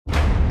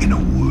in a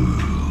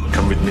world.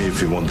 Come with me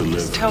if you want to live.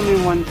 Just tell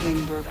me one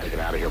thing, Burke. Get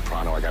out of here,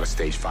 pronto. I got a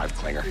stage 5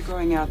 clinger. You're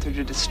going out there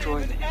to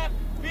destroy them.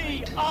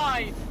 Your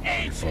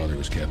father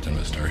was captain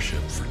of a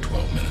starship for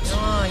 12 minutes.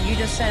 Oh, you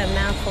just said a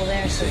mouthful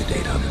there. He saved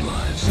 800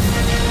 lives.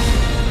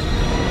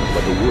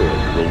 But the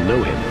world will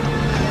know him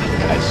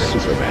as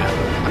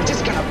Superman. I'm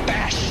just gonna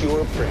bash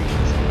your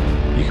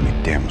brains. You can be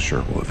damn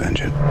sure we'll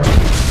avenge it.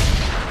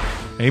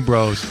 Hey,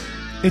 bros.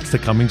 It's the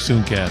Coming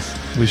Soon cast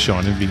with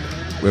Sean and Vito,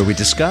 where we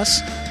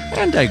discuss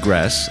and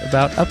digress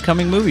about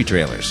upcoming movie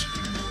trailers.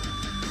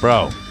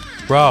 Bro,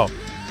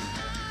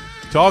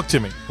 talk to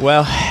me.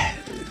 Well,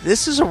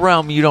 this is a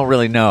realm you don't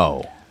really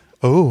know.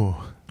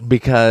 Oh.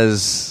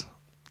 Because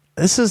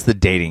this is the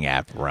dating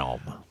app realm,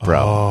 bro.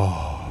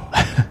 Oh.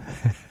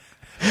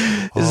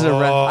 This is a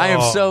realm. I am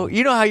so...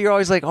 You know how you're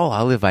always like, oh,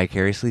 I'll live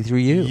vicariously through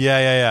you.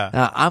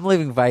 Yeah. I'm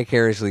living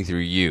vicariously through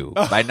you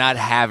by not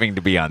having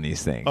to be on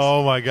these things.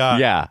 Oh, my God.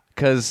 Yeah,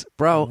 because,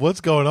 bro...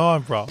 What's going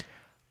on, bro?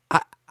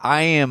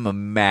 I am a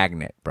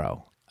magnet,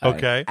 bro.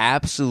 Okay. An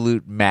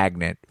absolute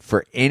magnet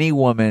for any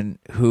woman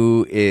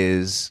who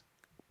is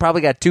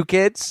probably got 2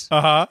 kids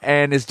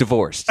and is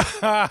divorced.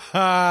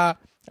 And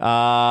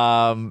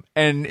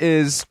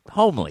is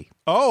homely.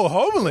 Oh,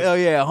 homely. Oh,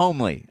 yeah,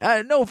 homely.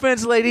 No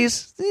offense,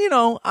 ladies. You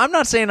know, I'm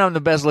not saying I'm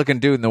the best looking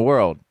dude in the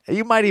world.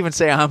 You might even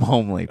say I'm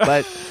homely,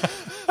 but...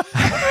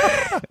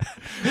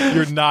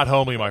 You're not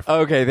homely, my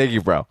friend. Okay, thank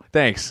you, bro.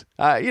 Thanks.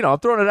 I'm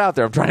throwing it out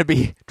there. I'm trying to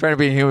be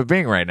a human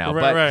being right now.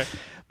 Right.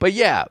 But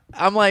yeah,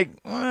 I'm like,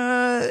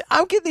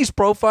 I'm getting these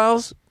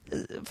profiles.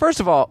 First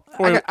of all,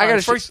 I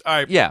got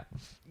to... Yeah.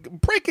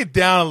 Break it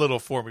down a little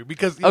for me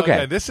because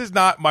again, this is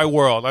not my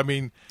world. I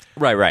mean...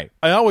 Right.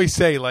 I always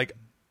say, like,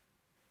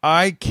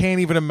 I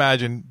can't even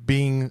imagine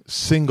being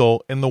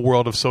single in the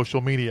world of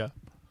social media.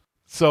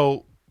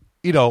 So,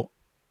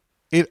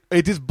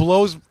 it just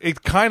blows.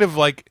 It kind of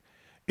like,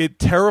 it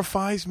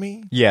terrifies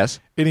me. Yes.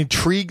 It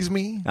intrigues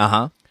me.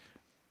 Uh-huh.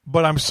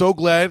 But I'm so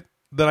glad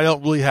that I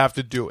don't really have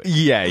to do it.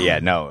 Yeah,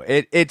 no.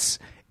 It's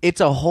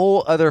a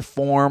whole other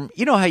form.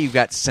 You know how you've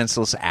got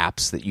senseless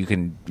apps that you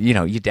can, you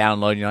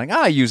download and you're like,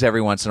 I use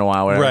every once in a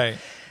while, whatever. Right.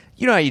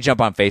 You know how you jump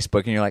on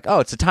Facebook and you're like,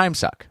 oh, it's a time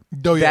suck.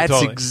 Oh, yeah, That's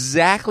totally.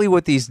 exactly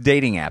what these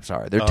dating apps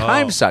are. They're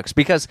time sucks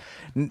because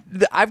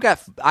I've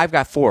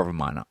got 4 of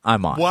them on.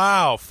 I'm on.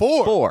 Wow,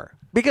 4. 4.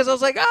 Because I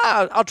was like,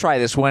 I'll try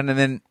this one, and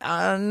then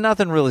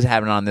nothing really is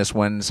happening on this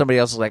one. Somebody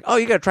else is like, oh,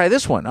 you got to try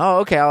this one. Oh,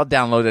 okay, I'll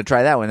download it and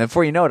try that one. And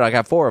before you know it, I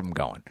got 4 of them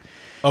going.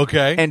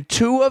 Okay. And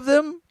 2 of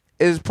them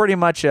is pretty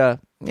much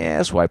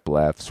swipe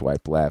left,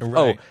 swipe left.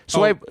 Right.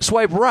 Oh,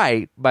 swipe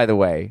right, by the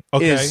way,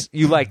 is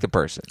you like the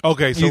person.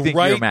 Okay, so you think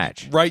right, you're a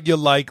match. Right you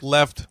like,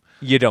 left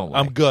you don't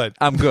like. I'm good.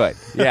 I'm good.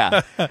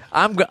 Yeah.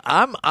 I'm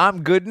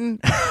gooding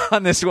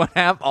on this one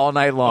app all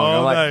night long.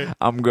 All I'm night. like,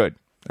 I'm good.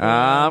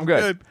 I'm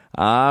good.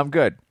 I'm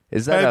good.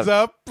 Is that Heads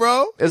up,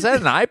 bro? Is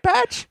that an eye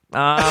patch?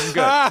 I'm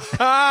good.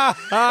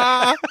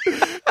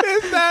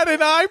 Is that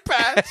an eye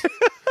patch?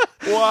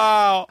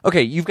 Wow.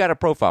 Okay, you've got a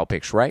profile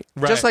picture, right?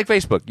 Right. Just like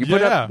Facebook. You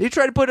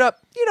try to put up,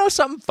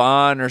 something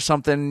fun or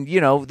something,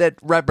 that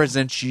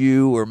represents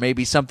you, or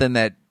maybe something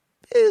that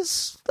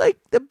is like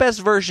the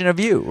best version of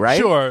you, right?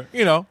 Sure.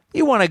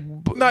 You want to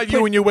Not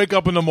you when you wake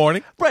up in the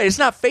morning. Right, it's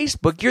not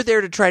Facebook. You're there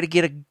to try to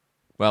get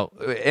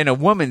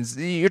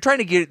you're trying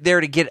to get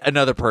there to get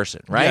another person,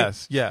 right?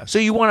 Yes. So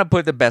you want to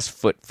put the best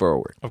foot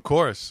forward. Of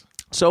course.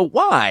 So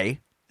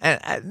why,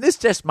 and this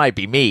just might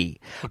be me,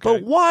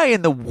 but why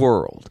in the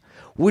world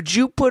would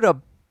you put a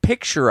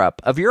picture up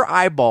of your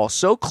eyeball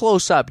so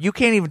close up you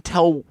can't even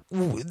tell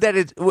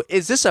that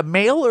is this a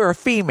male or a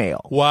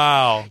female?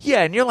 Wow.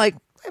 Yeah, and you're like,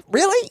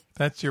 really?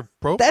 That's your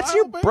profile? That's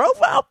your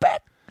profile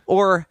pic?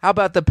 Or how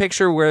about the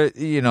picture where,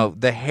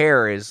 the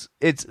hair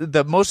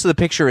most of the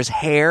picture is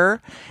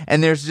hair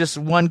and there's just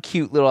one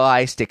cute little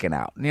eye sticking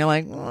out. And you're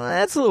like, well,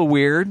 that's a little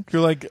weird.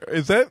 You're like,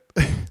 is that,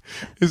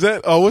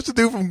 what's the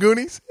dude from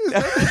Goonies?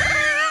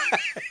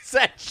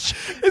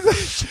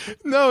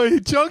 No, he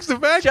chunks the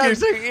vacuum.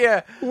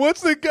 Yeah.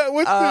 What's the guy?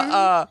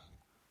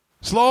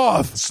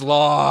 Sloth.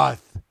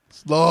 Sloth.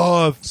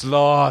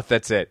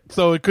 That's it.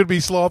 So it could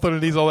be sloth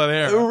underneath all that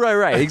hair.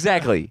 Right.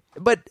 Exactly.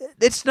 But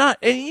it's not,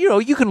 and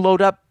you can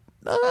load up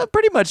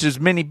pretty much as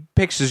many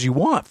pics as you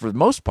want for the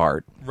most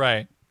part.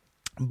 Right.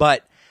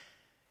 But,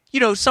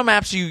 some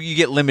apps you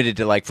get limited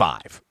to like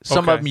 5.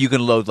 Some of them you can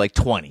load like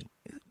 20.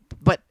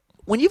 But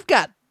when you've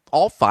got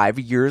all 5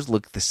 of yours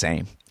look the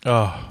same.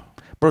 Oh.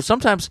 Bro,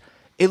 sometimes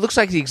it looks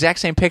like the exact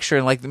same picture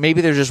and like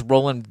maybe they're just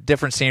rolling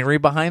different scenery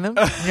behind them.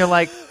 And you're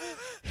like,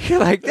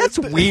 that's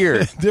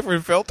weird.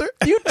 Different filter?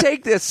 You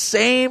take the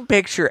same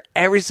picture,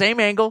 same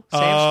angle,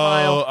 same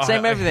smile,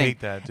 same everything. I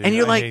hate that, dude. And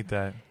you're I like, hate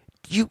that.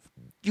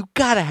 You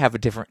gotta have a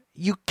different.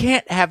 You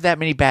can't have that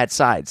many bad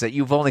sides that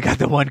you've only got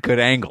the one good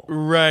angle,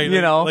 right?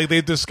 Like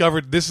they've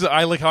discovered this is.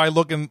 I like how I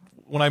look in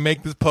when I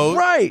make this post.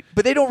 Right,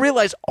 but they don't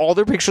realize all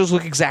their pictures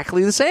look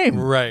exactly the same.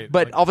 Right.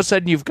 But all of a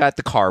sudden you've got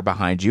the car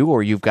behind you,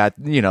 or you've got,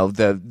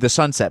 the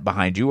sunset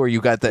behind you, or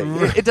you've got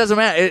the... It doesn't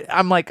matter.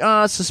 I'm like,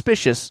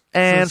 suspicious,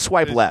 and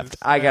swipe left.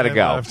 I gotta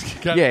go.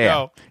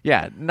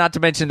 Yeah. Not to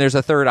mention there's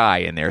a third eye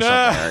in there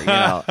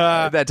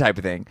somewhere, that type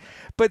of thing.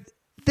 But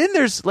then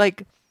there's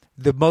like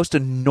the most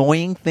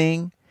annoying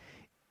thing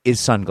is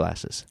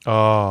sunglasses.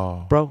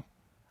 Oh, bro,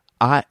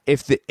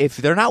 if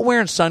they're not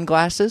wearing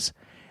sunglasses,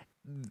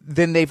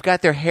 then they've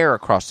got their hair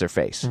across their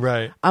face.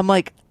 Right. I'm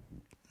like,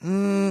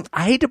 I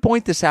hate to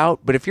point this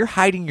out, but if you're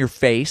hiding your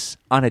face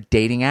on a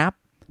dating app,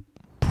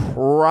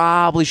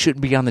 probably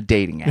shouldn't be on the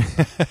dating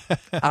app.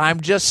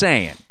 I'm just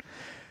saying.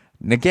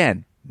 And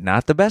again,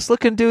 not the best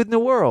looking dude in the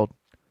world,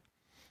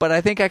 but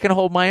I think I can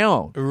hold my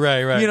own.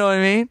 Right. You know what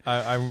I mean?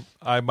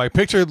 My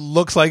picture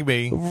looks like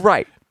me.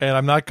 Right. And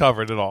I'm not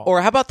covered at all.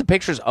 Or how about the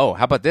pictures? Oh,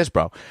 how about this,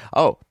 bro?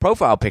 Oh,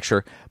 profile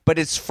picture, but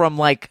it's from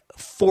like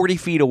 40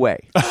 feet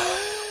away.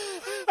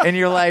 And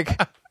you're like,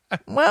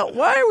 well,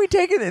 why are we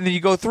taking it? And then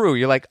you go through.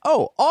 You're like,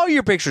 oh, all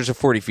your pictures are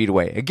 40 feet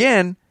away.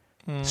 Again,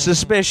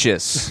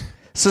 suspicious.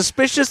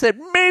 Suspicious that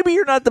maybe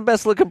you're not the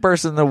best looking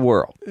person in the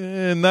world.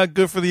 Not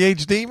good for the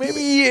HD,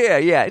 maybe?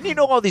 Yeah. And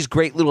all these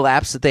great little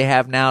apps that they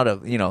have now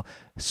to,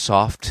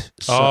 soften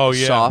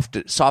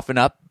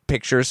up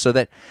pictures so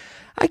that...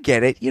 I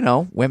get it.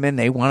 Women,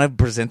 they want to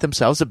present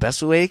themselves the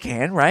best way they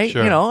can, right?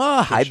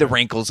 Sure. Hide the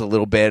wrinkles a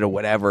little bit or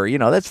whatever.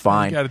 That's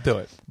fine. You got to do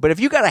it. But if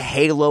you got a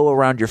halo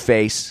around your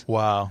face,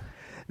 wow,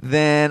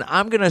 then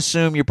I'm going to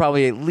assume you're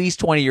probably at least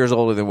 20 years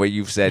older than what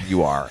you've said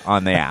you are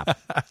on the app.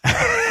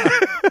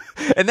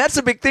 And that's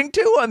a big thing,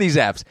 too, on these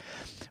apps.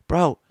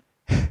 Bro.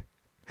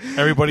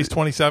 Everybody's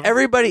 27.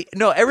 Everybody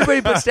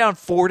puts down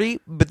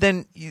 40, but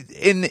then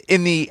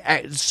in the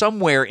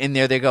somewhere in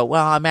there they go,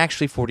 well, I'm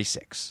actually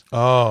 46.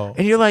 Oh.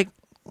 And you're like,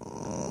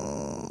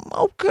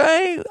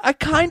 okay, I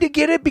kind of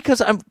get it because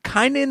I'm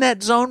kind of in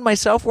that zone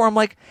myself where I'm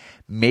like,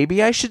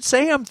 maybe I should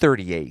say I'm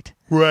 38.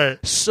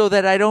 Right. So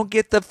that I don't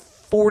get the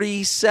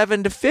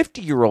 47 to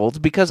 50-year-olds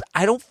because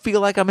I don't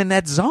feel like I'm in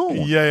that zone.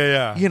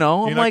 Yeah. You're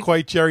I'm not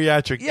quite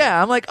geriatric.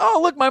 Yeah, I'm like, oh,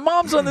 look, my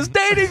mom's on this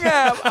dating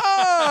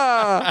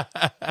app.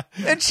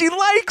 And she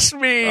likes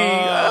me.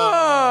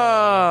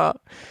 Yeah,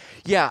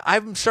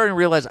 I'm starting to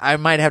realize I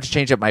might have to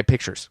change up my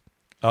pictures.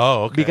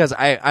 Oh, okay. Because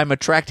I'm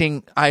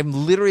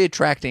literally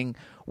attracting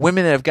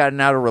women that have gotten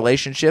out of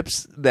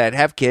relationships that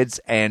have kids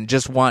and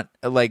just want,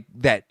 like,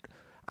 that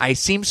I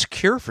seem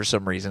secure for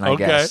some reason, I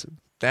guess.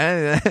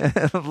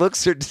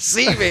 Looks are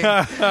deceiving.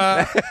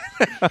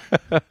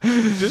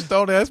 Just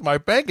don't ask my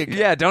bank account.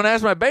 Yeah, don't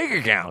ask my bank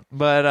account.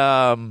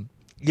 But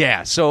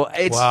yeah, so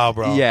it's wow,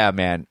 bro. Yeah,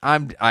 man.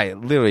 I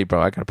literally,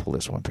 bro, I gotta pull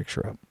this one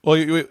picture up. Well,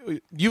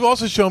 you've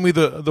also shown me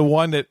the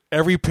one that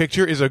every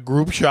picture is a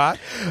group shot.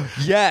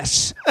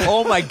 Yes.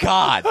 Oh my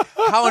God,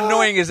 how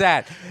annoying is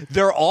that?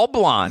 They're all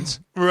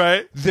blondes.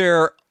 Right.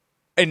 They're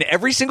in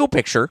every single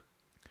picture.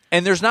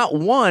 And there's not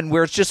one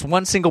where it's just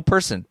one single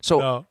person.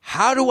 So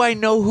how do I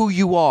know who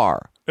you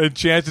are? And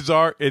chances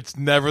are it's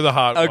never the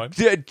hot one.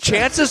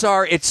 Chances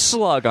are it's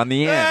Slug on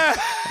the end.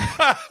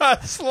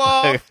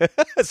 Sloth.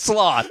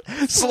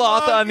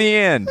 Sloth on the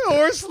end.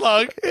 Or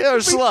Slug.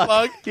 Or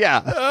Slug.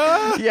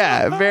 Yeah.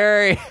 Yeah.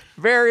 Very,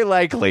 very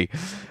likely.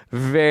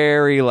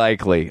 Very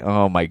likely.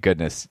 Oh my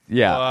goodness.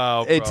 Yeah.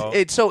 Wow, bro.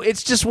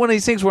 It's just one of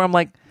these things where I'm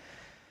like,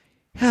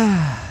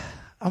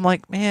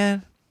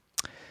 man,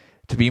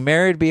 to be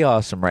married would be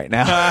awesome right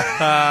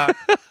now.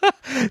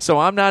 So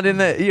I'm not in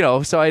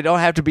the, so I don't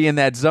have to be in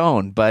that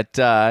zone. But,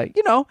 and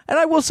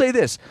I will say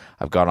this.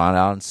 I've gone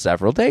on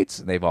several dates.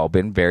 And they've all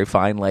been very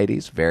fine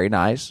ladies, very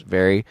nice,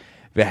 they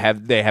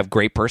have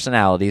great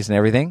personalities and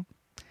everything.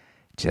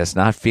 Just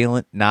not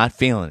feeling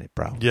it,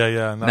 bro.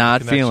 Yeah.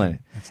 Not feeling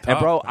it. And,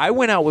 bro, I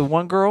went out with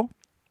one girl.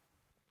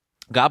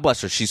 God bless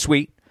her. She's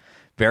sweet.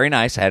 Very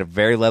nice. I had a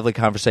very lovely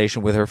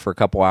conversation with her for a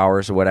couple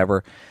hours or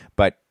whatever.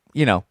 But,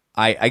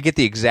 I get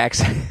the exact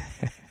same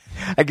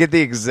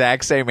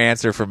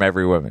answer from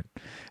every woman,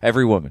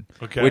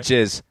 okay. Which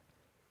is,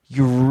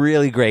 you're a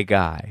really great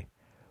guy,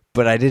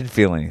 but I didn't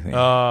feel anything.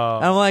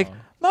 I'm like,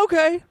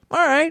 okay, all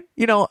right.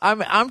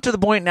 I'm to the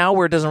point now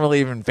where it doesn't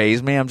really even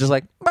faze me. I'm just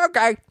like,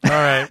 okay, all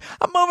right.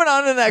 I'm moving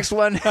on to the next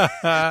one.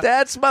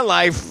 That's my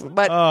life,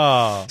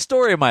 but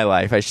story of my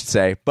life, I should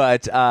say.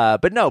 But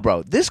no,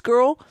 bro, this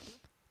girl.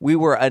 We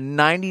were a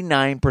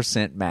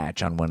 99%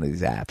 match on one of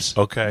these apps.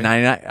 Okay.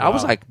 99. Wow. I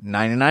was like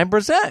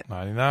 99%.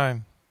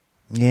 99.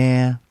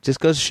 Yeah. Just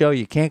goes to show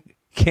you can't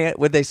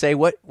what'd they say?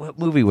 What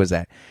movie was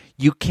that?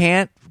 You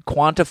can't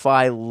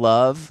quantify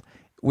love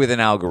with an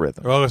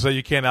algorithm. Oh, so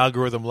you can't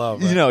algorithm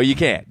love. Right? No, you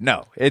can't.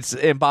 No. It's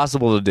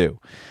impossible to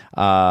do.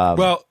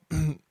 Well,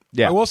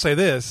 yeah. I will say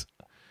this.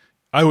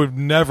 I would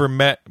never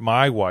met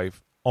my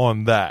wife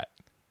on that.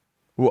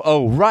 Well,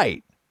 oh,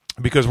 right.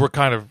 Because we're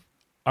kind of,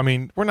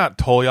 we're not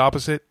totally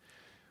opposite,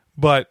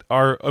 but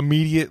our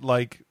immediate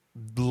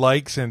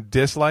likes and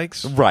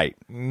dislikes, right,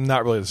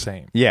 not really the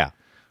same. Yeah.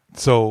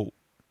 So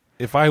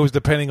if I was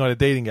depending on a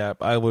dating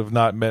app, I would have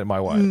not met my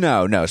wife.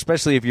 No,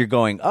 especially if you're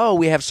going, oh,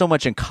 we have so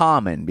much in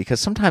common, because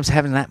sometimes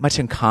having that much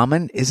in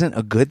common isn't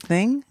a good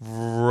thing.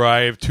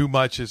 Right. If too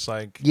much, it's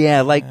like...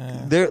 Yeah, like,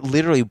 they're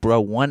literally, bro,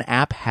 one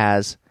app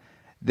has...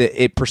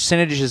 It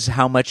percentages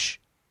how much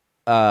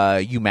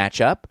you match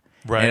up,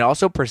 right. and it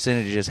also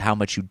percentages how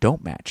much you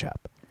don't match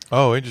up.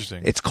 Oh,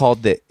 interesting. It's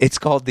called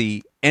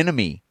the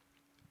enemy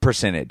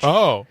percentage.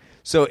 Oh.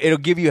 So it'll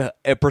give you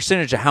a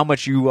percentage of how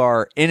much you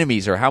are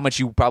enemies or how much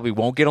you probably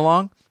won't get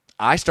along.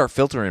 I start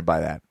filtering by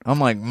that. I'm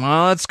like,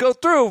 well, let's go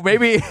through.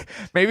 Maybe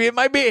it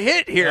might be a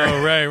hit here.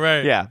 Oh,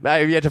 right. Yeah,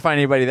 I've yet to find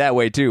anybody that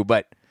way too.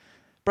 But,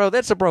 bro,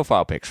 that's a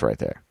profile pics right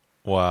there.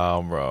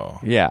 Wow, bro.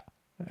 Yeah.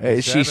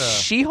 Is she that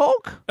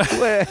She-Hulk?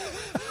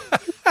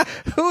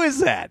 Who is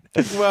that?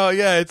 Well,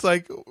 yeah, it's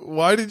like,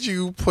 why did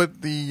you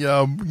put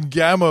the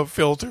gamma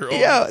filter on?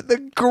 Yeah, the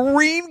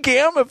green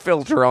gamma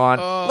filter on.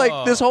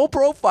 Like, this whole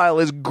profile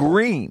is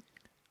green.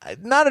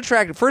 Not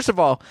attractive. First of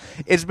all,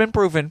 it's been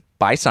proven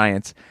by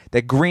science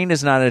that green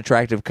is not an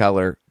attractive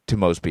color to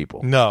most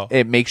people. No.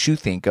 It makes you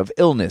think of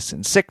illness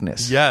and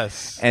sickness.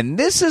 Yes. And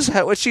this is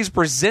what she's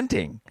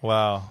presenting.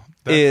 Wow.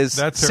 That's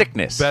her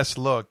sickness. Best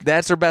look.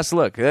 That's her best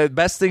look. The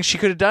best thing she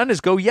could have done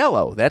is go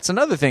yellow. That's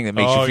another thing that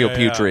makes you feel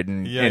putrid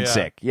and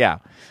sick. Yeah.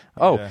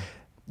 Oh,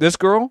 this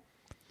girl?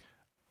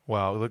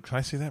 Wow. Look, can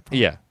I see that?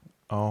 Yeah.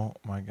 Oh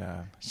my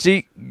God.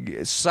 See,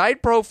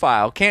 side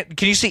profile. Can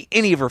you see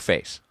any of her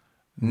face?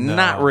 No.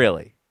 Not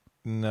really.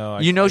 No.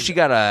 She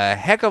got a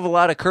heck of a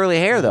lot of curly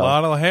hair, though. A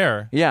lot of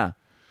hair. Yeah.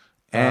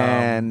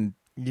 And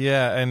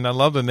yeah, and I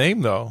love the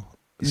name though.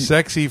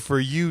 Sexy for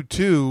you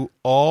too,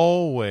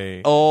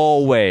 always.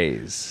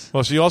 Always.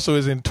 Well, she also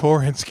is in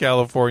Torrance,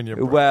 California.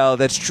 Bro. Well,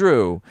 that's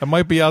true. It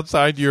might be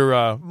outside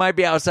your might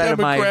be outside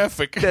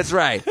demographic. of my. That's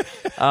right.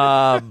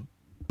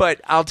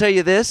 But I'll tell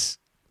you this: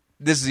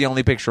 this is the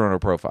only picture on her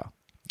profile.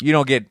 You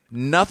don't get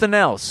nothing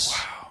else.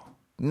 Wow.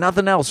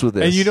 Nothing else with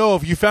this. And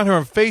if you found her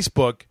on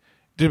Facebook,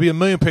 there'd be a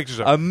million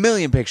pictures of her. A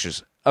million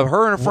pictures of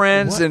her and her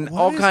friends and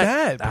what all is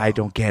kinds. That, I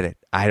don't get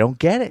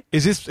it.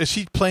 Is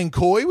she playing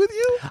coy with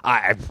you?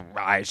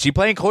 She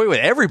playing coy with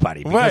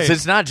everybody because Right.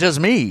 it's not just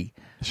me.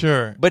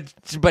 Sure. But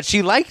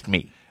she liked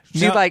me.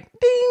 She's Now- like,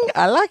 ding,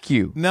 I like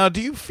you. Now, do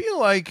you feel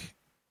like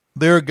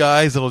there are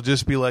guys that'll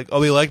just be like, oh,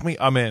 they like me?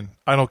 I'm in.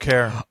 I don't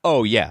care.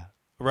 Oh, yeah.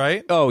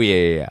 Right? Oh,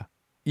 yeah.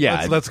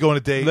 Yeah. Let's go on a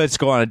date. Let's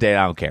go on a date.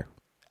 I don't care.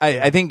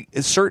 I think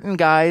certain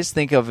guys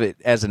think of it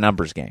as a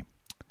numbers game.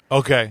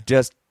 Okay.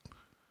 Just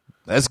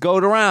let's go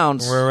to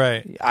rounds.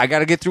 Right. I got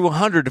to get through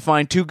 100 to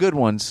find 2 good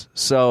ones.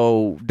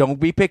 So don't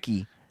be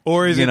picky.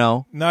 Or is you it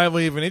know? not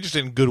even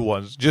interested in good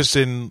ones? Just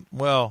in,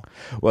 Well,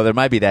 there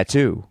might be that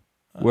too.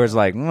 Where it's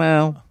like,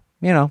 well,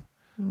 I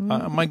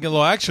might get a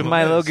little action.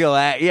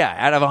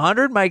 Out of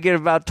 100, might get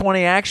about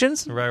 20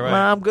 actions. Right. Well,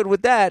 I'm good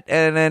with that.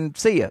 And then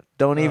see ya.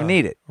 Don't even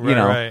need it.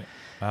 Right.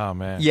 Oh,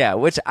 man. Yeah,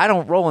 which I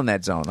don't roll in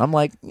that zone. I'm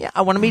like,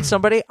 I want to meet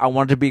somebody. I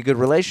want it to be a good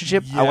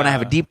relationship. I want to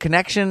have a deep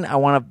connection. I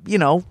want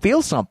to,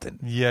 feel something.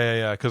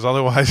 Yeah. Because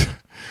otherwise,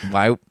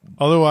 Why?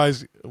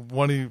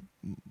 one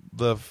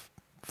of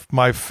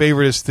my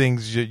favoriteest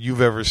things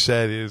you've ever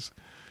said is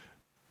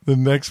the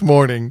next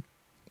morning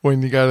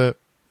when you got to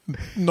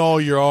gnaw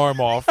your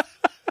arm off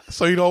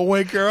so you don't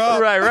wake her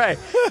up. Right.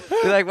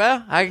 You're like,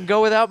 well, I can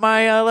go without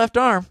my left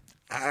arm.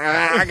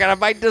 I gotta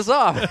bite this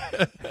off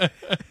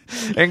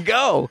and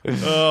go.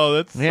 Oh,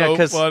 that's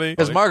so funny.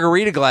 Because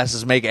margarita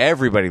glasses make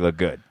everybody look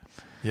good.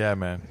 Yeah,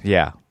 man.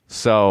 Yeah.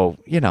 So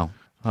well,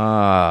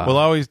 I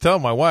always tell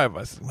my wife,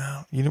 I said,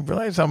 "Well, you don't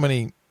realize how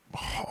many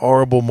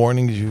horrible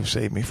mornings you've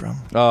saved me from."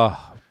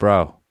 Oh,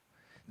 bro.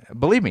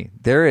 Believe me,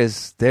 there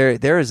is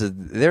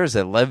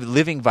a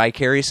living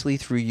vicariously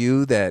through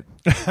you that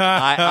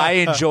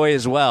I enjoy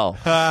as well.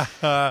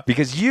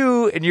 Because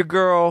you and your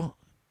girl,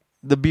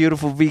 the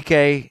beautiful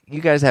VK,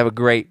 you guys have a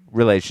great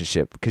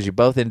relationship because you're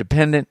both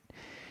independent.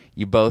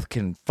 You both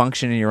can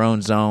function in your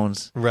own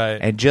zones.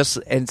 Right. And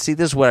see,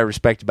 this is what I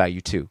respect about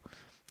you too.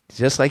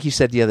 Just like you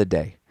said the other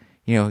day,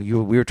 we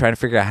were trying to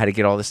figure out how to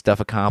get all this stuff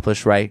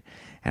accomplished, right?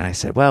 And I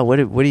said, well, what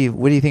do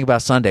you think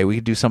about Sunday? We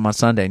could do something on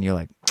Sunday. And you're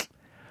like,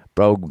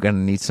 bro, we're going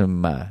to need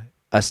some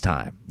us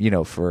time,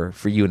 for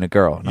you and the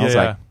girl. And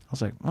I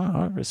was like, oh,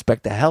 I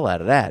respect the hell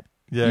out of that.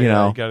 Yeah,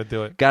 you got to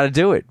do it. Got to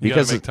do it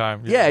because you gotta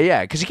make time.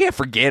 Yeah, because you can't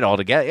forget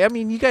altogether. I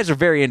mean, you guys are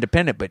very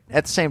independent, but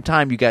at the same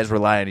time, you guys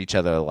rely on each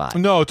other a lot.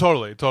 No,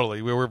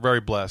 totally. We're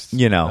very blessed.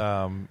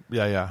 Yeah.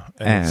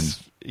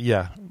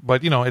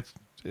 But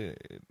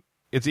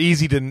it's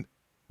easy to,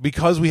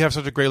 because we have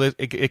such a great list.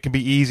 It can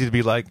be easy to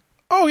be like,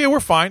 oh yeah, we're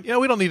fine.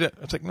 We don't need it.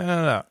 It's like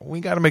no. We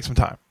got to make some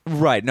time.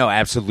 Right. No,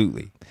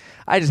 absolutely.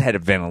 I just had to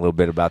vent a little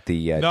bit about the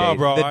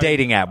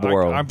dating app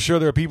world. I'm sure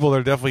there are people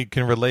that definitely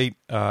can relate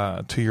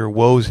to your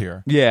woes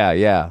here. Yeah.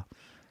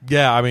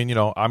 Yeah, I mean,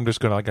 I'm just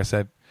going to, like I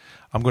said,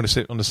 I'm going to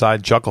sit on the side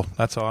and chuckle.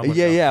 That's all I'm going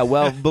to do. Yeah.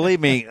 Well, believe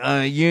me,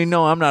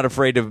 I'm not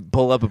afraid to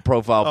pull up a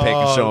profile pic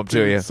and show them to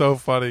you. It's so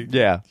funny.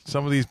 Yeah.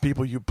 Some of these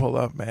people you pull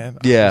up, man.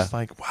 I'm Yeah. just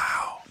like,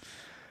 wow.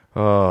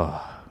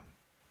 Oh.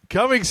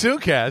 Coming soon,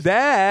 Cass.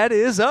 That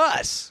is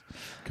us.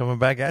 Coming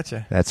back at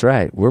you. That's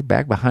right. We're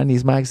back behind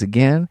these mics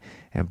again.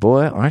 And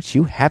boy, aren't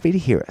you happy to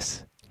hear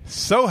us?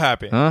 So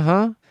happy.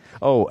 Uh-huh.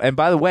 Oh, and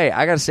by the way,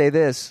 I got to say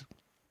this.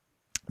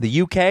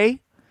 The UK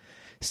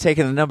is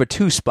taking the number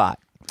 2 spot.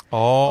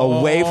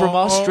 Away from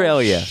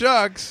Australia.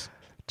 Shucks.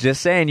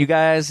 Just saying, you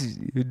guys,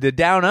 the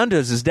Down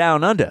Unders is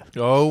down under.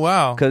 Oh,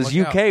 wow. Because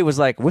UK was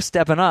like, we're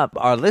stepping up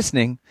our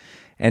listening,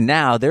 and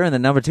now they're in the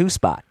number 2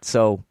 spot.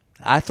 So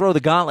I throw the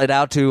gauntlet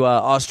out to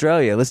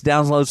Australia. Let's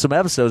download some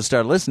episodes and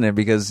start listening,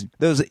 because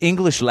those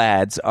English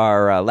lads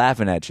are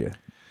laughing at you.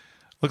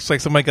 Looks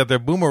like somebody got their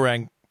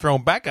boomerang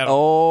thrown back at them.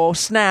 Oh,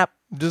 snap.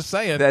 Just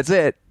saying. That's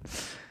it.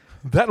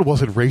 That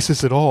wasn't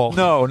racist at all.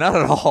 No, not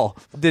at all.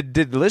 Did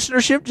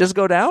listenership just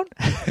go down?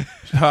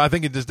 I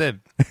think it just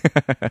did.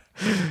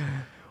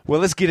 Well,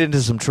 let's get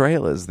into some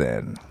trailers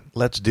then.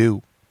 Let's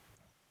do.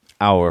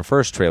 Our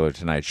first trailer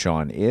tonight,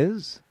 Sean,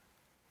 is...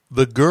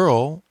 The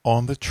Girl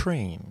on the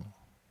Train.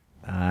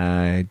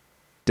 I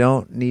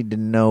don't need to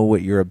know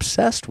what you're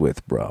obsessed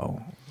with,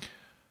 bro.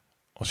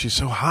 Well, she's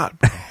so hot,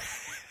 bro.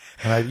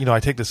 And I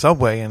take the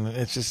subway, and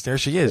it's just, there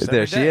she is.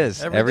 There she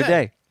is. Every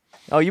day.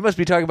 Oh, you must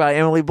be talking about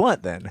Emily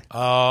Blunt then.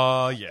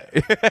 Oh, yeah.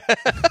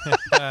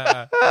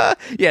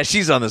 Yeah,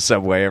 she's on the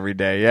subway every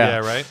day, yeah.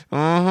 Yeah, right?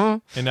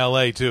 Mm-hmm. In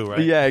L.A., too, right?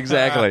 Yeah,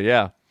 exactly,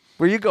 yeah.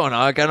 Where you going?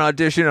 I got an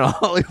audition in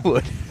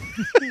Hollywood.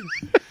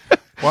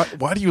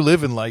 Why do you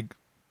live in, like,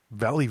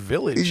 Valley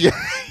Village? Yeah.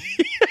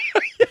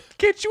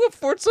 Can't you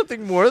afford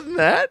something more than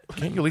that?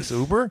 Can't you at least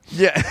Uber?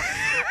 Yeah.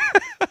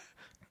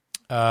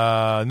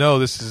 No,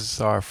 this is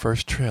our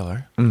first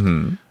trailer.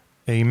 Mm-hmm.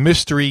 A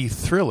mystery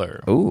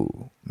thriller.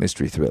 Ooh,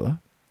 mystery thriller.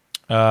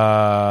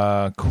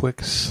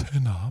 Quick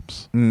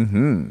synopsis.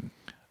 Mm-hmm.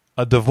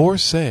 A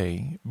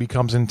divorcee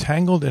becomes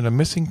entangled in a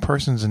missing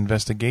persons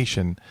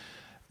investigation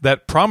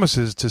that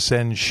promises to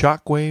send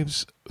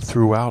shockwaves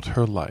throughout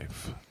her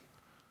life.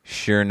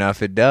 Sure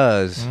enough, it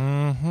does.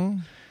 Mm-hmm.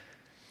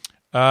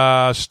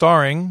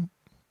 Starring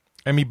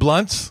Emmy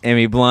Blunt,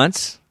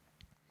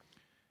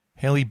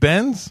 Haley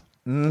Benz,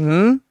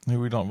 who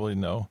we don't really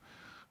know,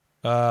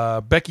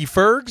 Becky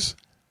Fergs.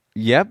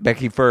 Yep,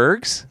 Becky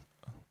Fergs.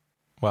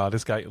 Wow,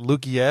 this guy,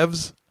 Lukey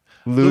Evans.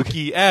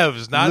 Lukey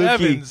Evans, not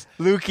Evans.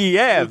 Lukey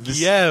Evans.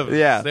 Lukey Evans.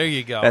 Yeah. There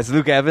you go. That's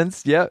Luke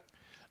Evans. Yep.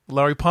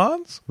 Laurie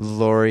Pons.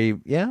 Laurie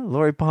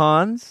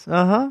Pons.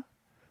 Uh-huh.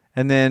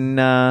 And then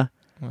actually,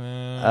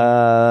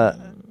 a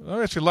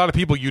lot of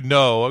people you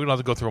know. We don't have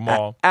to go through them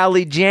all.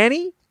 Allie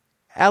Janney?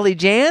 Allie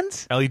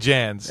Jans? Ellie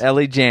Jans.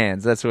 Ellie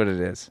Jans. That's what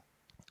it is.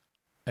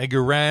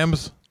 Edgar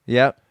Rams.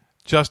 Yep.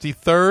 Justy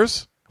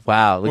Thurs.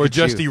 Wow. Look or at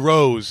Justy you.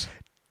 Rose.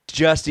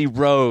 Justy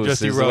Rose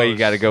Justy is Rose. the way you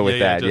got to go with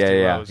that.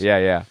 Yeah.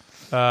 Yeah.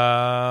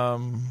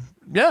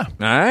 Yeah. All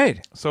right.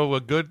 So a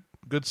good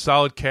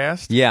solid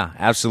cast. Yeah,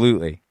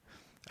 absolutely.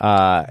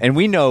 And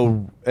we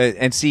know,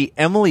 and see,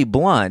 Emily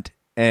Blunt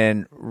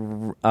and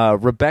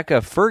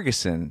Rebecca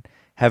Ferguson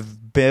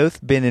have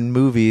both been in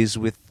movies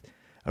with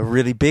a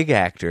really big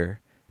actor,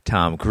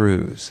 Tom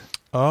Cruise.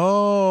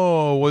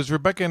 Oh, was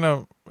Rebecca in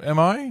a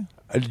MI?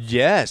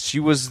 Yes, she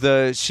was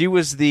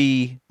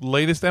the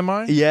latest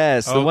MI.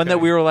 Yes, the one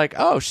that we were like,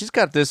 oh, she's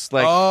got this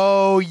like.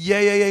 Oh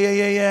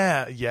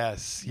yeah.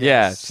 Yes.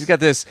 Yeah, she's got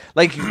this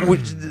like.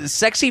 The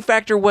sexy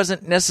factor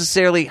wasn't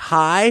necessarily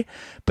high,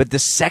 but the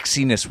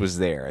sexiness was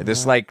there.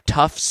 This like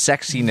tough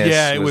sexiness.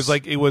 Yeah, it was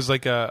like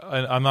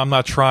a I'm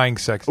not trying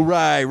sexy.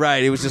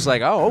 Right. It was just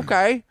like, oh,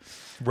 okay.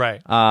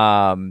 Right.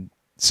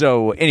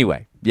 So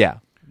anyway, yeah.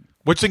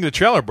 What you think of the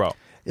trailer, bro?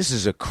 This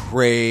is a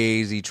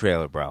crazy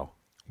trailer, bro.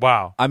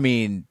 Wow. I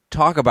mean,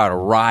 talk about a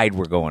ride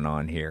we're going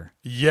on here.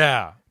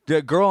 Yeah.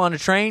 The girl on the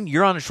train,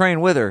 you're on the train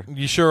with her.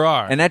 You sure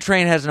are. And that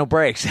train has no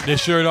brakes. They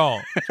sure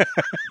don't.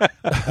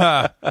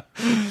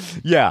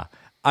 Yeah.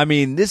 I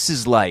mean, this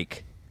is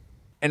like,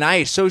 and I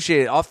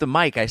associated off the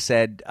mic, I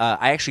said,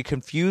 I actually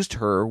confused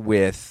her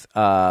with,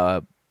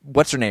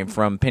 what's her name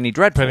from Penny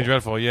Dreadful? Penny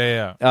Dreadful,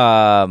 yeah.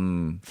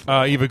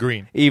 Eva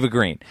Green. Eva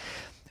Green.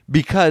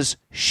 Because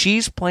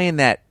she's playing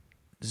that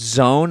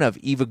zone of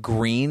Eva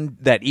Green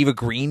that Eva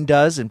Green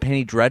does in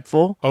Penny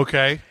Dreadful.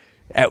 Okay.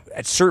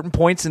 At certain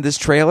points in this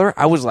trailer,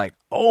 I was like,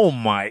 oh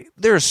my,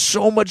 there's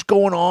so much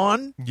going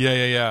on.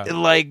 Yeah.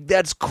 Like,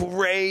 that's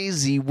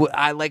crazy.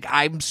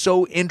 I'm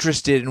so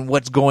interested in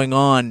what's going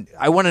on.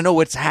 I want to know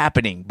what's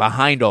happening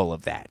behind all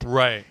of that.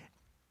 Right.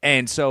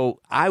 And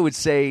so I would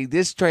say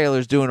this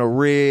trailer's doing a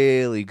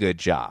really good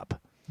job.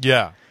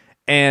 Yeah.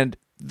 And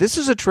this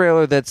is a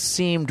trailer that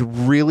seemed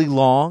really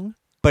long,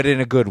 but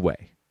in a good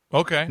way.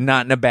 Okay.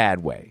 Not in a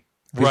bad way.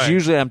 Because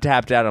usually I'm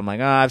tapped out. I'm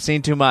like, I've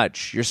seen too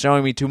much. You're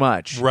showing me too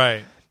much.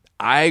 Right.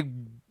 I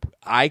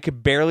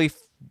could barely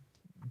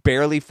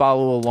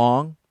follow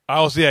along.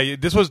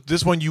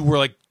 This one you were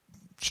like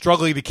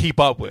struggling to keep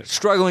up with.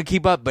 Struggling to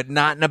keep up, but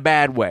not in a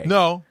bad way.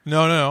 No.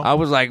 I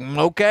was like,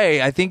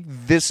 okay, I think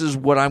this is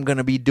what I'm going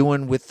to be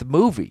doing with the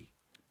movie.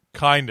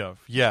 Kind of,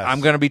 yes.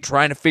 I'm going to be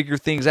trying to figure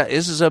things out.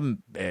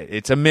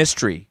 It's a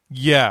mystery.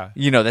 Yeah.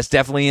 That's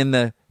definitely in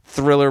the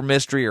thriller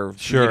mystery or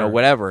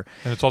whatever.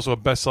 And it's also a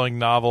best-selling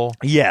novel.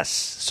 Yes,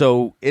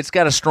 so it's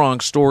got a strong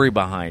story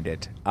behind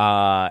it,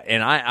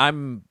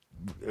 and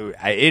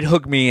it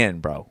hooked me in,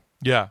 bro.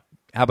 Yeah.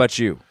 How about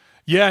you?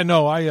 Yeah,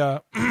 no,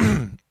 I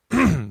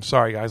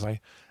sorry guys,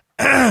 I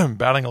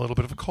battling a little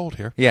bit of a cold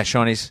here. Yeah,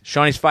 Shawnee's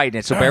fighting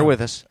it, so bear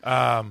with us.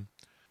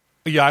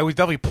 Yeah, I was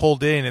definitely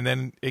pulled in, and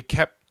then it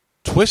kept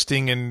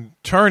twisting and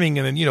turning,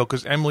 and then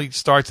because Emily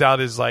starts out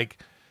as like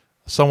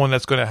someone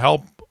that's going to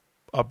help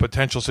a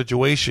potential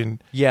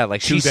situation. Yeah,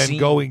 like she's then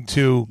going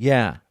to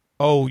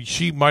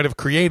she might have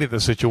created the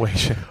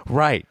situation,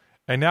 right?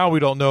 And now we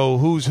don't know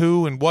who's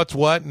who and what's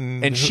what,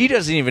 and she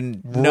doesn't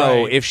even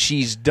know if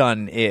she's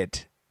done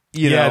it.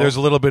 You know? There's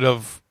a little bit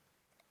of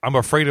I'm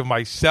afraid of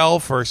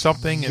myself or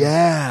something.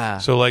 Yeah.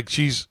 And so like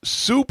she's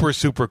super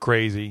super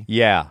crazy.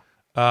 Yeah.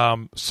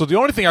 So the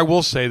only thing I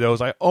will say though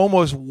is I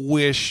almost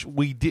wish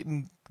we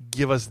didn't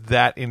give us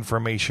that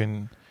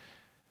information,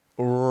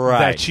 right?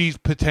 That she's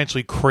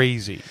potentially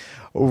crazy,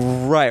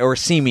 right? Or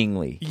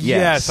seemingly,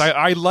 yes.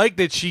 I like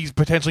that she's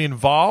potentially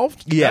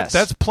involved. Yes,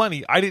 that's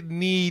plenty. I didn't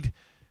need.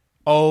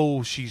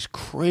 Oh, she's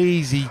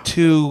crazy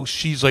too.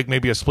 She's like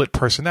maybe a split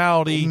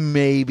personality.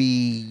 Maybe,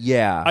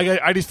 yeah.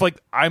 I just feel like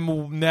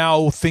I'm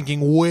now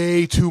thinking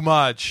way too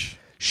much.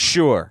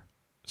 Sure.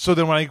 So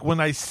then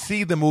when I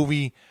see the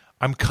movie,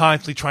 I'm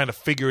constantly trying to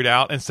figure it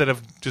out instead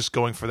of just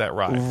going for that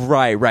ride.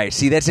 Right.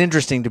 See, that's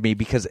interesting to me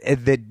because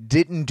that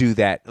didn't do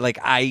that. Like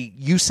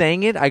you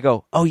saying it, I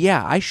go, oh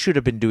yeah, I should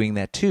have been doing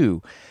that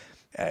too.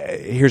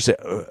 Here's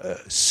a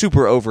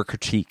super over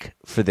critique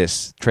for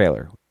this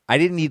trailer. I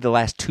didn't need the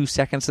last 2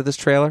 seconds of this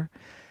trailer.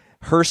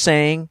 Her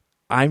saying,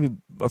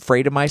 I'm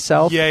afraid of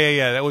myself.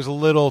 Yeah. That was a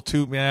little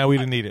too, we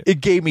didn't need it.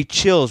 It gave me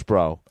chills,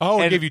 bro.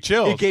 Oh, it gave you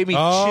chills? It gave me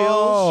chills.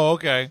 Oh,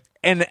 okay.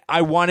 And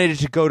I wanted it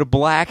to go to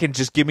black and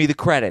just give me the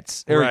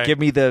credits. Or give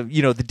me the,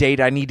 the date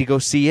I need to go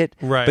see it.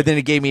 Right. But then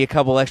it gave me a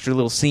couple extra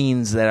little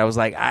scenes that I was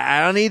like, I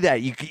don't need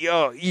that.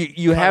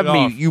 You have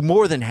me. You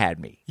more than had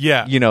me.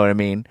 Yeah. You know what I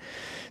mean?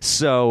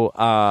 So,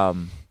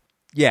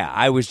 yeah,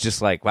 I was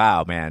just like,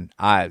 wow, man,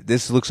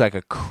 this looks like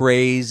a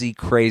crazy,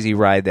 crazy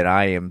ride that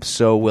I am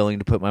so willing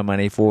to put my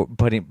money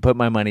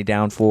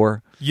down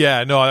for.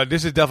 Yeah, no,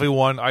 this is definitely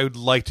one I would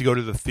like to go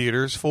to the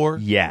theaters for.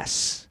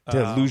 Yes,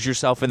 to lose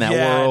yourself in that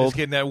world. Just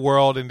get in that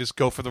world and just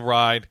go for the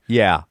ride.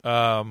 Yeah.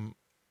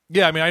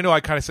 Yeah, I mean, I know I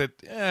kind of said,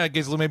 I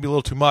guess maybe a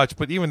little too much,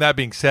 but even that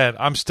being said,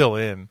 I'm still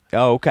in.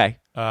 Oh, okay.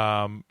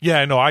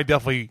 Yeah, no, I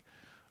definitely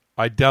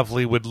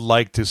would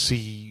like to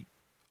see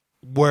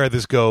where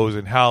this goes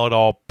and how it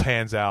all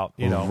pans out,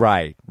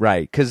 Right.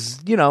 Because,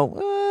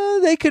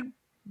 they could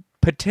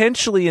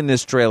potentially in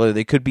this trailer,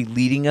 they could be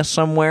leading us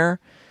somewhere,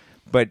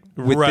 but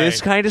with this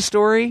kind of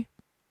story,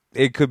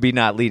 it could be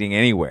not leading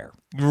anywhere.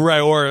 Right,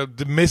 or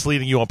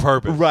misleading you on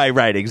purpose.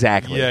 Right,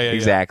 exactly. Yeah.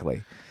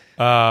 Exactly.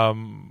 I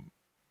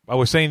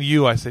was saying to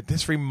you, I said,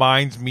 this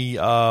reminds me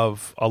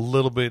of a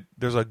little bit,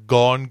 there's a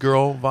Gone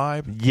Girl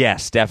vibe.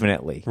 Yes,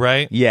 definitely.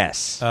 Right?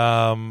 Yes.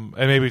 And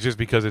maybe it's just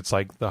because it's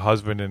like the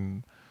husband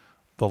and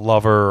the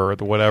lover or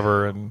the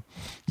whatever. And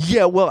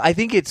yeah, well, I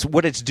think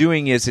what it's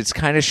doing is it's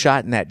kind of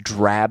shot in that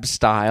drab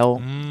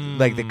style.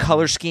 Like the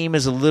color scheme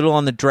is a little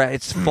on the drab.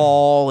 It's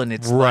fall and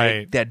it's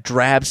like that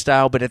drab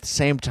style, but at the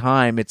same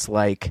time, it's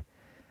like,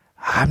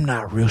 I'm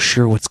not real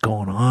sure what's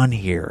going on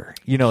here.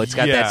 It's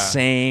got that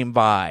same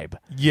vibe.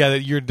 Yeah,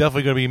 that you're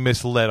definitely going to be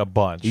misled a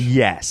bunch.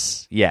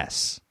 Yes.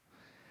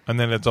 And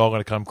then it's all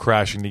going to come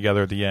crashing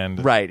together at the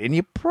end. Right, and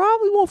you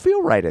probably won't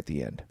feel right at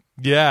the end.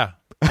 Yeah.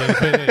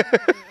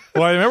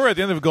 Well, I remember at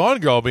the end of Gone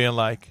Girl being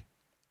like,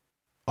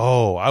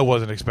 oh, I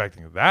wasn't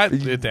expecting that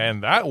to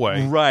end that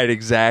way. Right,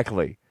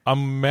 exactly.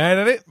 I'm mad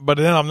at it, but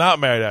then I'm not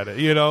mad at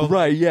it,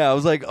 Right, yeah. I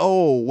was like,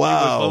 oh, wow.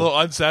 It was a little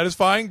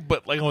unsatisfying,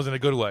 but like it was in a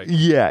good way.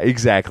 Yeah,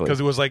 exactly. Because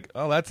it was like,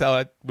 oh, that's how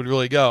that would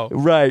really go.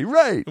 Right.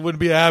 It wouldn't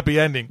be a happy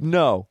ending.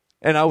 No.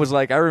 And I was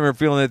like, I remember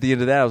feeling at the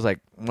end of that, I was like,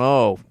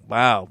 oh,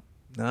 wow.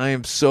 I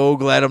am so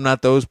glad I'm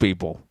not those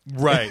people.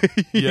 Right.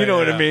 You know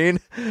what I mean?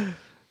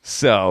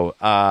 So,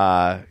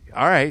 all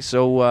right.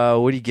 So,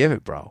 what do you give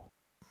it, bro?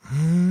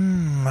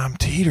 I'm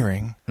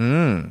teetering.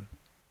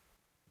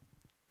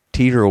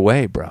 Teeter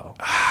away, bro.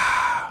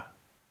 I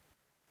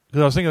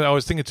was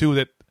thinking too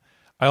that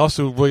I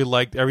also really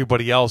liked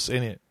everybody else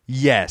in it.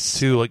 Yes.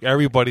 Too. Like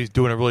everybody's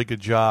doing a really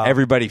good job.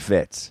 Everybody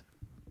fits.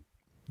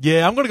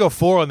 Yeah, I'm going to go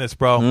 4 on this,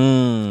 bro.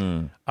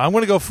 I'm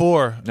going to go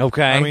 4.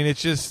 Okay. I mean,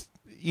 it's just,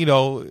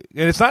 and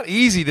it's not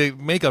easy to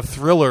make a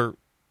thriller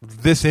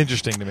this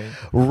interesting to me.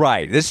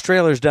 Right. This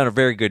trailer's done a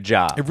very good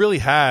job. It really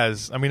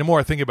has. I mean, the more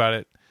I think about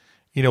it,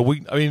 there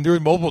were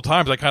multiple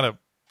times I kind of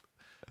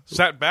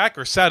sat back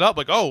or sat up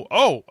like,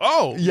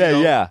 oh.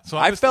 Yeah. So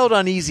I felt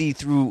uneasy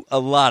through a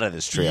lot of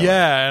this trailer.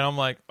 Yeah, and I'm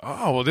like,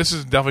 oh, well, this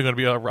is definitely going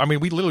to be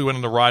we literally went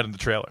on the ride in the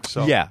trailer.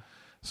 So yeah.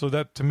 So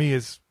that, to me,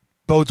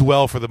 bodes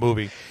well for the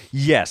movie.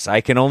 Yes,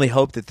 I can only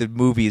hope that the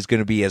movie is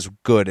going to be as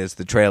good as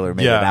the trailer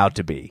made it out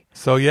to be.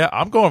 So, yeah,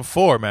 I'm going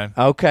 4, man.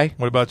 Okay.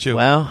 What about you?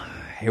 Well,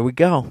 here we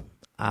go.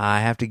 I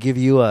have to give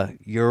you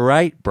you're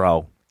right,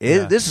 bro.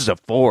 This is a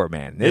 4,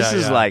 man. This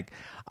is like,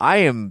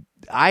 I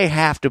I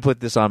have to put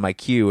this on my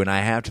queue, and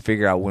I have to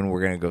figure out when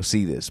we're going to go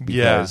see this,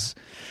 because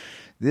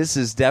this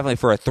is definitely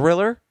for a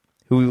thriller,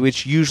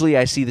 which usually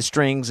I see the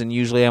strings, and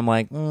usually I'm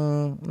like,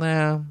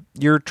 nah,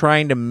 you're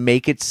trying to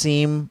make it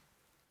seem...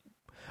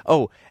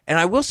 Oh, and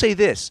I will say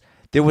this.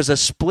 There was a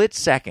split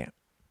second.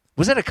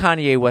 Was that a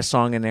Kanye West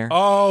song in there?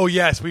 Oh,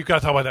 yes. We've got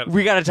to talk about that.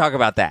 We got to talk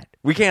about that.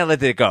 We can't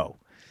let it go.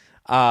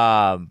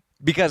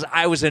 Because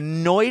I was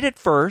annoyed at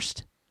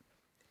first,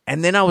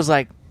 and then I was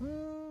like,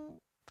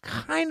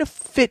 kind of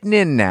fitting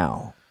in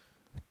now.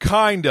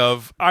 Kind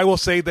of. I will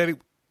say that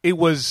it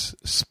was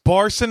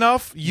sparse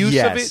enough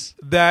use of it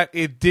that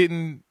it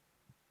didn't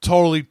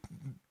totally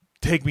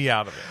take me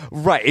out of it.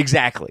 Right,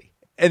 exactly.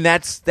 And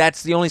that's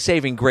the only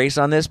saving grace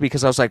on this,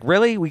 because I was like,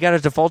 really? We got to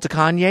default to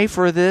Kanye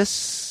for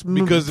this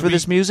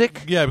this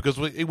music? Yeah, because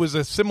it was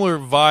a similar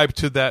vibe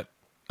to that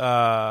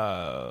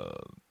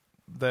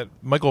that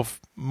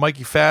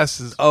Mikey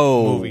Fass's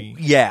movie.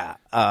 Yeah.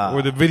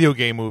 Or the video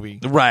game movie.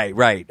 Right.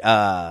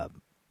 Whatever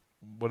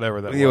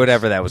that was.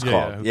 Whatever that was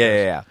called.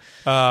 Yeah.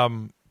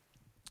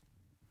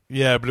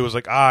 Yeah, but it was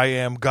like, I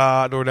am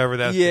God or whatever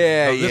that.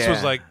 Yeah, no, this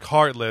was like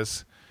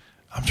Heartless.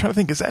 I'm trying to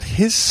think, is that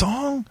his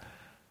song?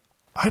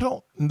 I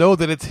don't know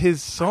that it's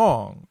his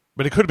song,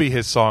 but it could be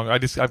his song. I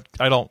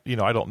don't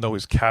know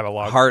his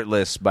catalog.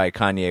 Heartless by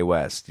Kanye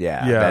West.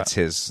 Yeah. That's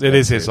his. It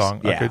is his song.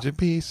 Yeah. Could you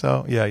be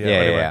so? Yeah.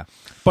 Yeah.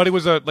 But it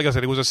was like I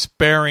said, it was a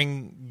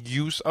sparing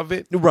use of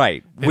it.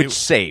 Right. And Which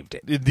saved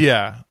it.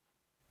 Yeah.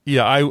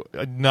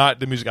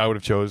 Not the music I would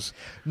have chose.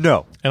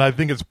 No. And I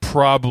think it's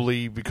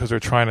probably because they're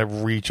trying to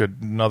reach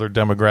another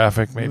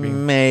demographic, maybe.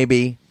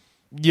 Maybe.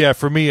 Yeah,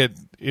 for me, it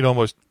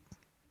almost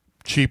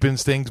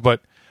cheapens things,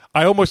 but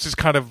I almost just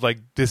kind of like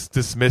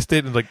dismissed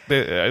it and like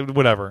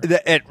whatever.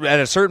 At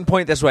a certain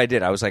point, that's what I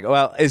did. I was like,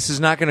 well, this is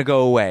not going to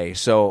go away,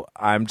 so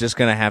I'm just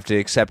going to have to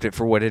accept it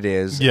for what it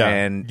is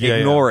and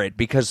ignore it,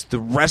 because the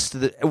rest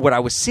of what I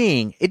was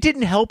seeing, it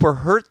didn't help or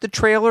hurt the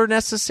trailer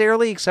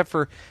necessarily, except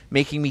for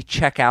making me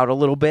check out a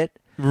little bit.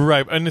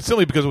 Right, and it's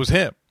simply because it was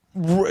him.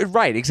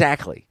 Right,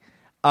 exactly.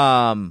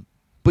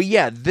 But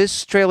yeah,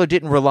 this trailer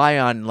didn't rely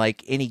on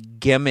like any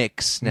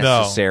gimmicks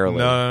necessarily.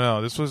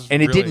 No. This was,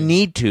 and it didn't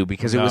need to,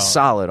 because it was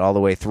solid all the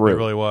way through. It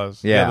really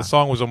was. Yeah, the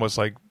song was almost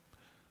like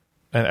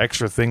an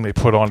extra thing they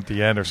put on at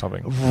the end or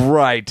something.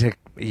 Right.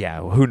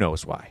 Who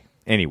knows why?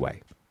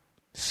 Anyway,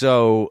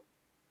 so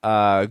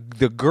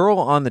the girl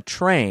on the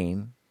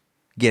train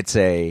gets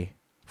a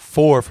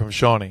 4 from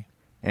Shawnee,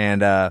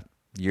 and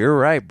you're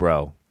right,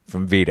 bro,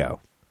 from Vito.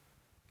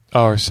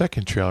 Our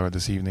second trailer of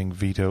this evening,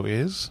 Vito,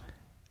 is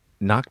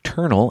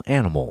Nocturnal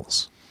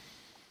Animals.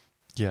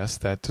 Yes,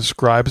 that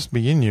describes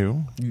me and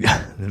you.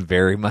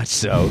 Very much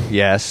so,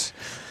 yes.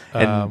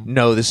 And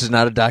no, this is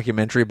not a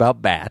documentary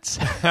about bats.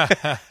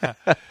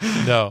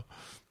 No.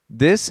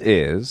 This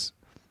is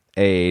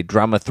a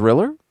drama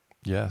thriller.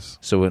 Yes.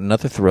 So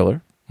another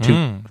thriller.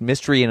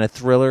 Mystery and a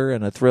thriller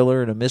and a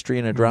thriller and a mystery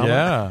and a drama.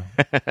 Yeah.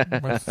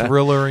 We're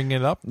thrillering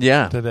it up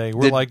today.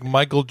 We're like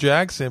Michael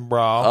Jackson,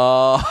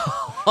 bro.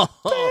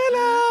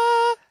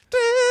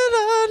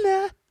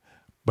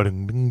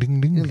 Ba-ding, ding,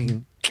 ding, ding,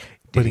 ding.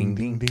 Ba-ding,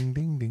 ding, ding,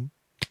 ding, ding.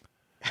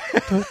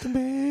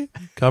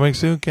 Coming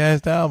soon,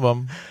 cast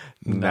album.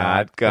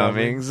 Not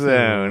coming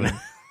soon.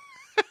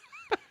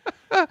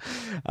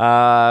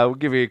 We'll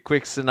give you a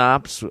quick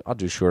synopsis. I'll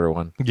do a shorter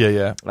one.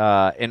 Yeah.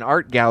 An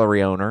art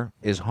gallery owner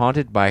is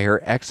haunted by her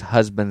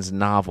ex-husband's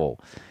novel,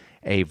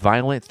 a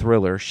violent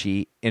thriller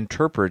she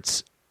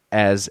interprets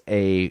as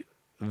a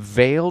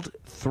veiled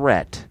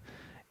threat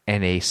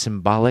and a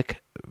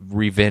symbolic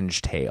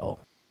revenge tale.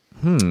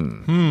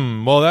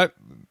 Well, that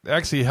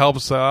actually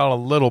helps out a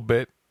little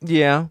bit.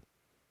 Yeah.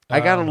 I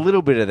got a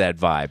little bit of that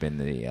vibe in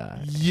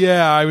the...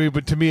 Yeah, I mean,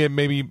 but to me, it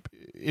made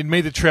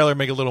the trailer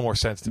make a little more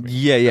sense to me.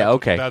 Yeah,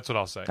 okay. That's what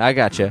I'll say. I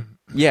gotcha.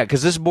 Yeah,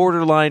 because this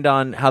borderlined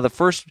on how the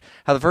first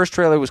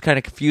trailer was kind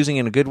of confusing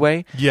in a good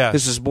way. Yeah.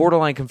 This is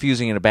borderline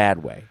confusing in a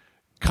bad way.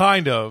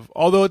 Kind of.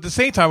 Although at the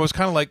same time, I was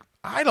kind of like,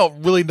 I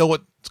don't really know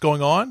what's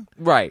going on.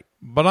 Right.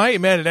 But I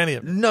ain't mad at any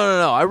of it.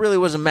 No. I really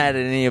wasn't mad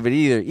at any of it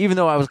either, even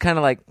though I was kind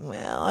of like,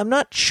 well, I'm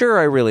not sure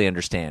I really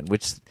understand,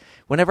 which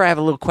whenever I have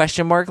a little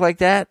question mark like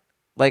that,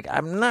 like,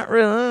 I'm not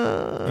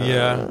really...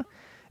 Yeah.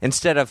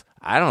 Instead of,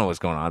 I don't know what's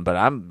going on, but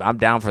I'm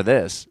down for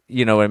this.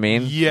 You know what I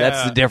mean? Yeah.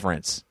 That's the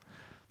difference.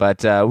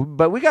 But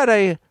we got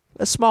a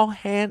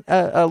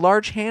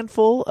large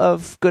handful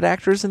of good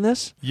actors in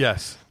this.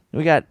 Yes.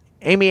 We got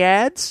Amy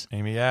Adds.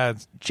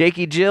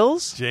 Jakey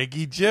Gills.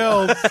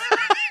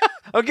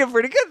 I'm getting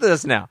pretty good at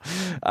this now.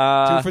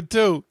 2 for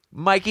 2.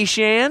 Mikey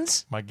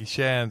Shands. All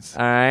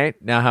right.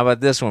 Now, how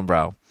about this one,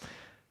 bro?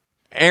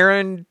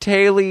 Aaron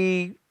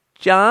Taylor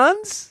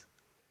Johns?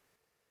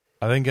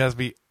 I think it has to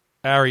be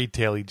Ari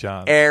Taylor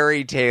Johns.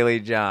 Ari Taylor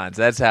Johns.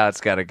 That's how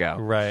it's got to go.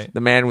 Right.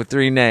 The man with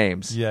 3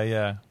 names.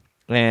 Yeah.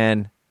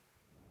 And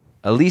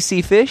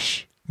Elise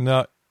Fish?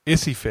 No,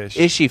 Issy Fish.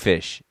 Ishy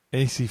Fish.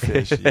 Issy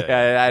Fish.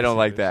 Yeah, I don't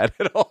like that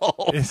at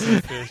all.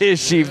 Issy Fish. Is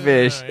she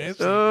fish?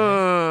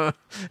 Issy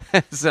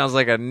Sounds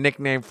like a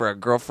nickname for a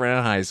girlfriend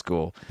in high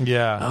school.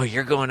 Yeah. Oh,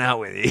 you're going out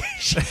with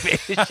Issy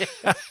fish.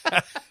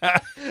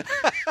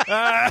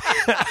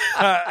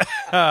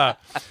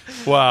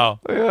 Wow.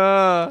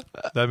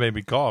 That made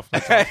me cough.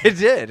 It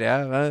did.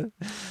 Yeah.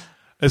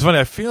 It's funny.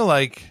 I feel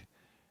like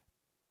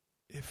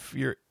if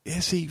you're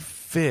Issy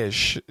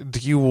Fish, do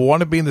you want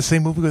to be in the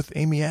same movie with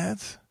Amy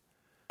Adams?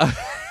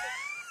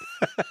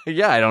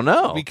 Yeah, I don't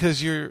know.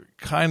 Because you're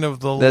kind of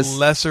the That's-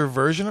 lesser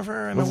version of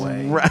her in a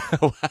way.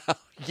 Wow.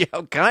 Yeah,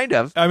 kind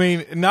of. I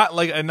mean, not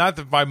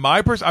by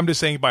my person. I'm just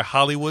saying by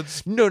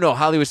Hollywood's. No,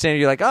 Hollywood standard.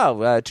 You're like,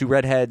 oh, two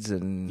redheads,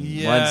 and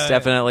Yeah. one's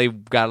definitely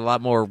got a lot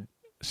more.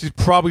 She's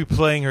probably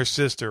playing her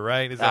sister,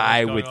 right? Is that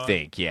I what's would going on?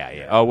 think,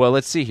 yeah. Oh, well,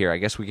 let's see here. I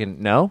guess we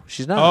can. No,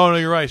 she's not. Oh no,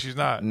 you're right. She's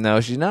not.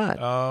 No, she's not.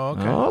 Oh,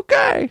 okay.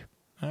 Okay.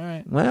 All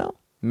right. Well,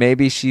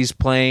 maybe she's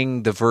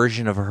playing the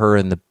version of her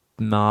in the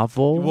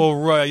novel. Well,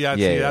 right. Yeah.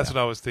 Yeah, see, yeah. that's what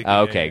I was thinking.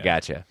 Okay, Yeah.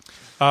 gotcha.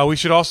 We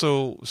should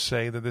also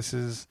say that this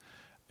is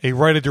a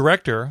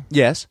writer-director,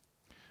 Yes.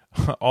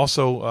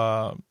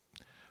 also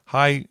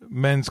high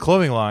men's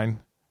clothing line,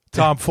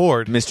 Tom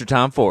Ford. Mr.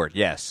 Tom Ford,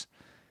 yes.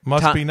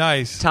 Must Tom- be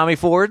nice. Tommy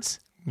Ford's?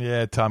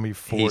 Yeah, Tommy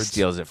Ford. He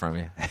steals it from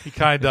you. He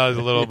kind of does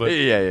a little bit.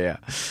 Yeah.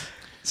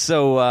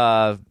 So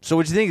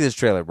what'd you think of this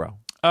trailer, bro?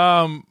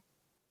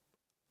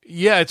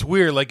 Yeah, it's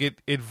weird. Like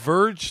it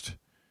verged.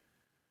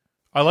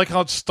 I like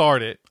how it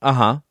started,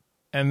 Uh-huh.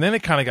 and then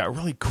it kind of got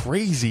really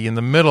crazy in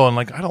the middle, and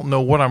like I don't know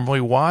what I'm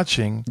really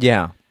watching.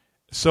 Yeah.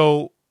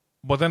 So,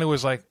 but then it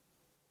was like,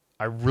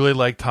 I really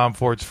like Tom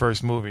Ford's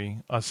first movie,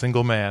 A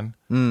Single Man.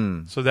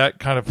 So that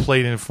kind of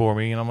played in for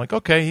me, and I'm like,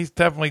 okay, he's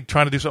definitely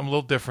trying to do something a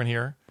little different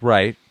here.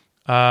 Right.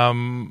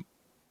 And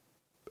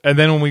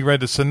then when we read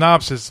the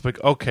synopsis, it's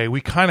like, okay,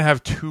 we kind of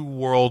have two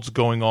worlds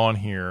going on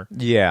here.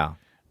 Yeah.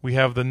 We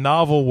have the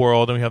novel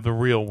world and we have the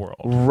real world.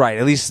 Right.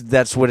 At least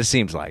that's what it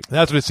seems like.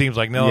 That's what it seems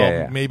like. No,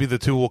 Yeah. maybe the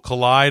two will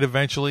collide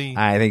eventually.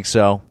 I think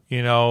so.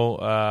 You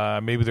know,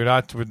 maybe they're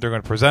not. They're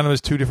going to present them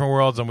as two different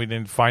worlds, and we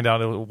didn't find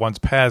out one's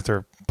past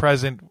or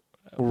present.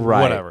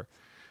 Right. Whatever.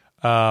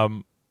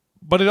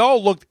 But it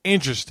all looked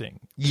interesting.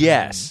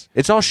 Yes.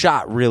 It's all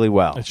shot really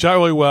well. It shot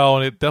really well,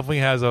 and it definitely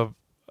has a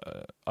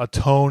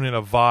tone and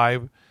a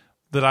vibe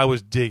that I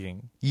was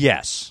digging,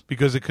 Yes.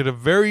 because it could have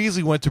very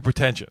easily went to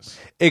pretentious.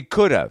 It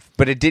could have,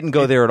 but it didn't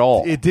go there at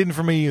all. It didn't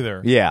for me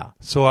either. Yeah.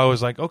 So I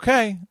was like,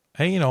 okay,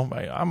 hey, you know,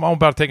 I'm all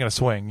about taking a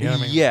swing. You know what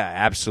I mean? Yeah,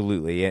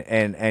 absolutely.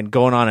 And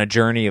going on a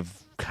journey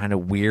of kind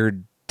of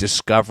weird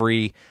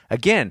discovery,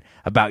 again,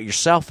 about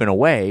yourself in a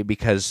way,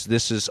 because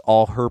this is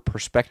all her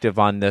perspective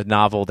on the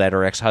novel that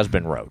her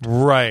ex-husband wrote.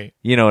 Right.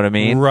 You know what I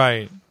mean?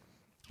 Right.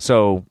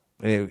 So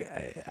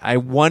I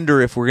wonder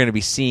if we're going to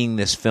be seeing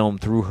this film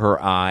through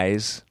her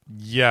eyes,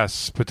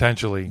 Yes,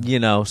 potentially. you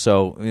know,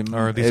 so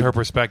Or at least her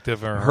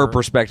perspective. Or her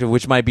perspective,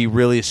 which might be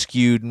really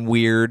skewed and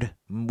weird,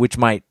 which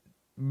might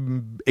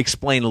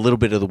explain a little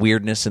bit of the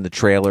weirdness in the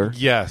trailer.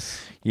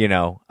 Yes. You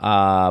know,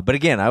 but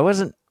again, I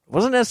wasn't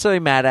necessarily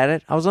mad at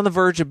it. I was on the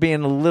verge of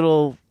being a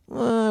little.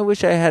 I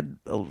wish I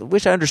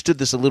understood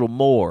this a little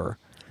more,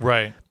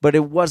 Right. but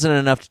it wasn't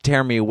enough to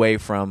tear me away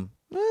from.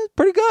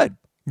 Pretty good,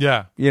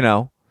 Yeah. you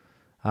know.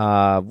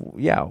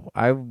 Yeah,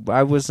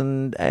 I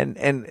wasn't, and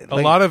A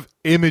lot of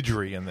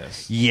imagery in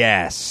this,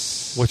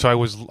 yes, which I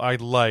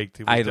liked.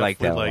 It was I like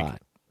that definitely a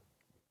lot.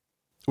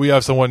 We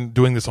have someone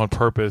doing this on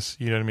purpose.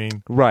 You know what I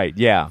mean? Right?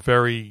 Yeah,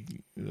 Very.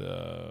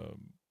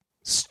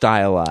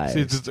 stylized.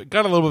 It's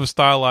got a little bit of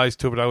stylized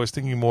to it, but I was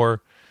thinking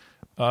more,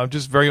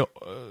 just very.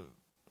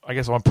 I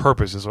guess on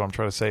purpose is what I'm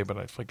trying to say, but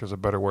I think there's a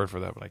better word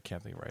for that, but I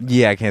can't think right now.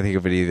 Yeah, I can't think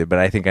of it either, but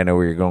I think I know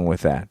where you're going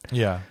with that.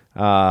 Yeah.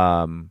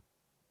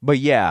 But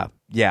yeah.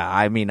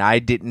 I mean, I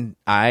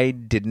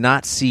did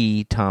not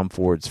see Tom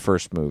Ford's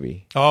first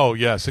movie. Oh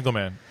yeah, Single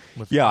Man.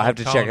 With Yeah, I'll have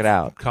to check it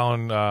out.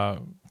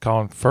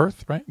 Colin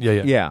Firth, right?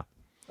 Yeah.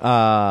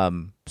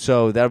 Yeah.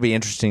 So that'll be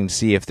interesting to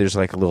see if there's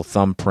like a little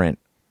thumbprint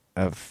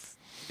of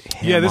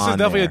him. Yeah, this is on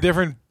definitely there. a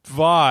different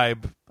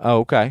vibe, Oh,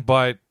 okay.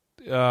 but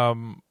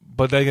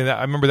then again,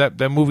 I remember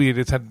that movie.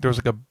 There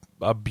was like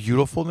a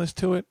beautifulness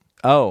to it,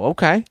 Oh,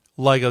 okay.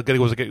 like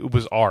it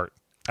was art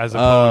as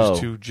opposed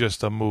Oh. to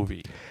just a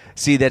movie.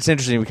 See, that's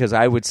interesting because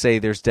I would say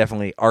there's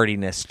definitely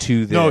artiness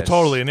to this. No,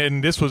 totally,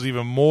 and this was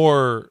even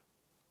more.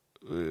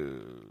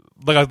 And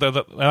I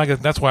guess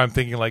that's why I'm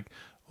thinking like,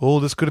 oh,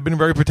 this could have been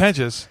very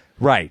pretentious,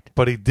 Right.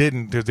 but he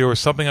didn't. There was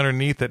something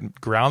underneath that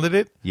grounded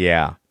it.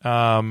 Yeah.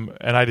 And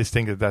I just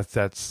think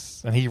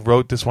that's and he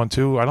wrote this one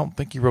too. I don't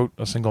think he wrote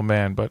A Single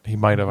Man, but he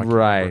might have. I can't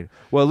Right. remember.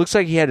 Well, it looks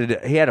like he had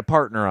a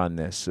partner on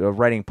this, a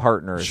writing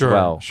partner as Sure,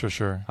 well.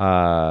 sure.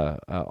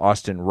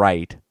 Austin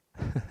Wright.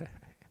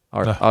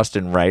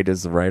 Austin Wright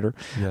is the writer.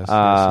 Yes, he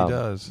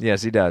does.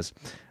 Yes, he does.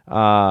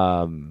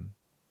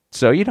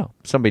 So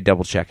somebody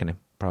double checking him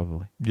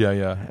probably,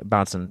 Yeah.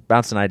 bouncing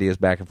ideas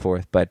back and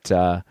forth. But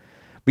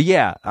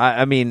yeah,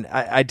 I mean,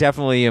 I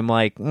definitely am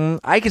like,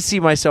 I could see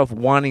myself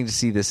wanting to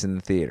see this in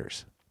the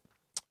theaters.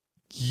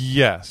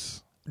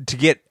 Yes. to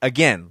get,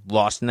 again,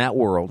 lost in that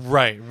world.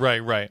 Right.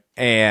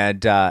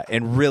 And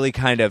really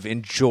kind of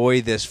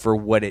enjoy this for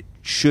what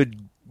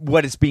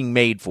it's being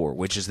made for,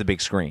 which is the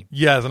big screen.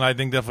 Yes, and I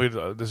think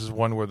definitely this is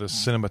one where the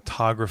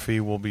cinematography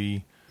will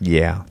be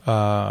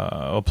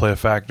will play a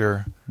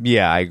factor.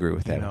 Yeah, I agree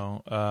with that. You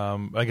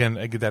know, again,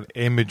 I get that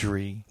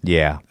imagery.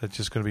 Yeah, that's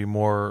just going to be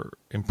more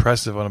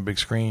impressive on a big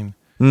screen.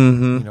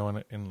 Mm-hmm. You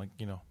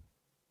know,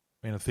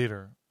 in a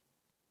theater.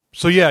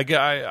 So yeah,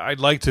 I'd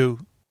like to.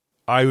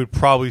 I would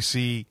probably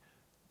see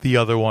the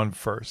other one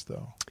first,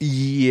 though.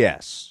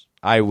 Yes,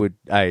 I would.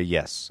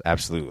 Yes,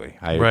 absolutely.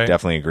 I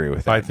definitely agree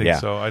with that. I think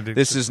so. I think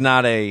this is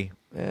not a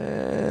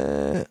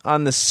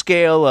on the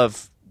scale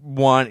of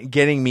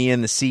getting me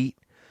in the seat.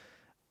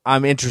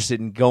 I'm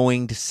interested in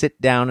going to sit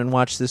down and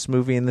watch this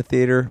movie in the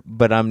theater,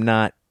 but I'm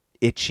not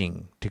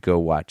itching to go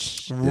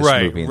watch this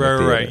movie in the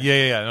theater. Right.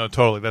 Yeah. No,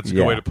 totally. That's a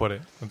good way to put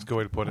it.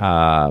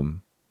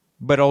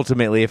 But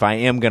ultimately, if I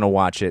am going to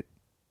watch it,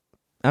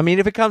 I mean,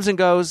 if it comes and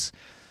goes,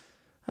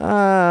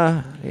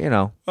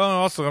 Oh,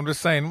 also, I'm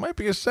just saying, it might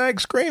be a SAG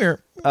screener.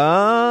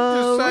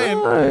 Just saying.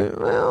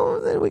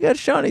 Well, then we got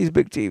Shawnee's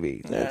big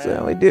TV. That's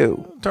how we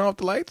do. Turn off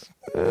the lights.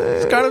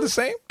 It's kind of the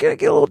same. Gonna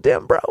get a little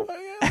dim, bro. A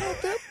little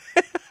dim.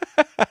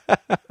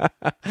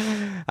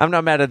 I'm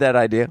not mad at that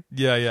idea.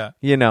 Yeah.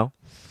 You know.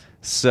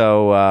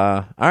 So,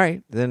 all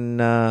right, then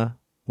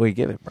what do you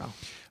give it, bro?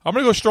 I'm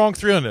gonna go strong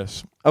 3 on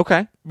this.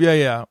 Okay.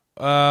 Yeah.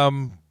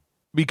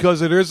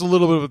 Because it is a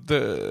little bit of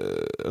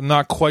the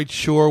not quite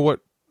sure what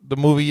the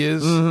movie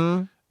is,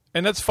 and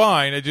that's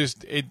fine.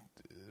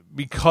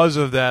 Because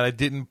of that, it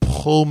didn't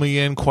pull me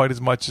in quite as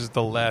much as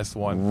the last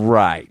one.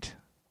 Right.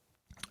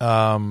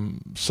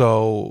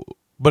 So,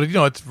 but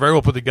it's very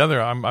well put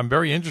together. I'm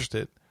very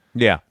interested.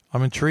 Yeah.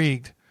 I'm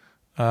intrigued.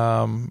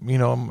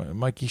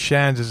 Mikey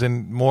Shands is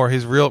in more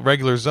his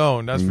regular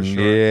zone. That's for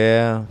sure.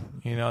 Yeah.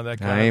 That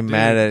kind I ain't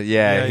mad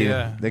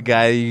at the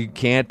guy you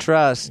can't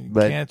trust,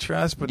 but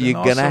you're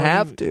gonna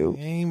have to.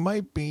 He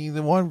might be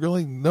the one who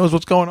really knows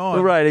what's going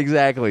on. Right,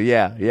 exactly.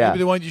 Yeah. Maybe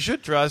the one you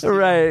should trust.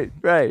 Right.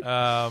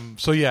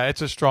 So yeah,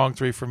 it's a strong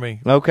 3 for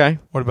me. Okay.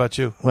 What about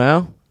you?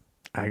 Well,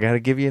 I got to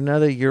give you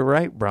another. You're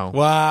right, bro.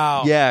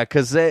 Wow. Yeah,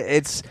 because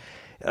it's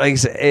like I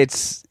said,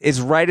 it's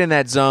right in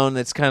that zone.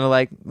 That's kind of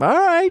like, all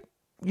right,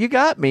 you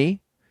got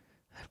me.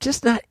 I'm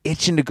just not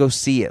itching to go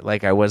see it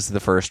like I was the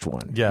first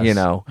one. Yes.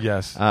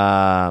 Yes.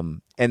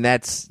 And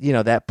that's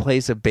that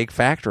plays a big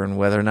factor in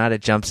whether or not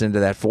it jumps into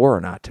that 4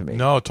 or not to me.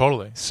 No,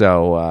 totally.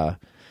 So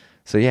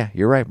yeah,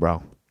 you're right,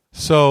 bro.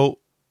 So,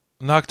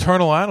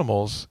 Nocturnal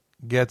Animals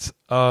gets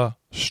a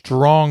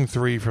strong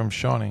 3 from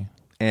Shawnee.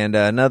 And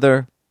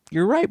another,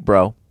 you're right,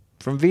 bro,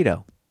 from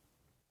Vito.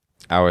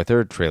 Our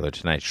third trailer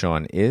tonight,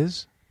 Sean,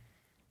 is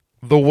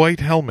The White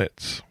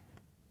Helmets.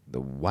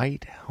 The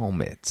White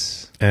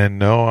Helmets. And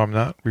no, I'm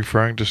not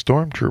referring to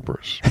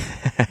stormtroopers.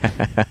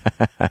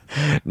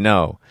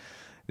 No.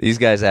 These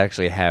guys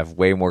actually have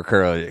way more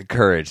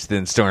courage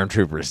than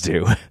stormtroopers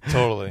do.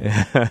 Totally.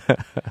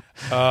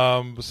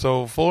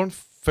 So, full and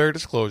fair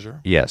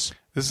disclosure. Yes.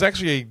 This is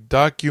actually a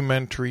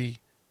documentary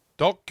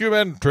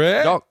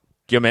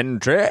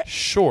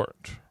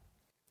short,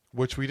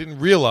 which we didn't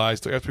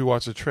realize after we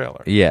watched the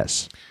trailer.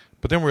 Yes.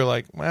 But then we were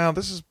like, well,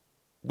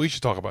 we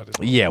should talk about this.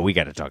 Yeah, we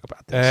got to talk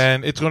about this.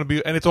 And it's going to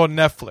be, and it's on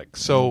Netflix.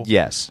 So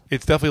yes,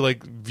 it's definitely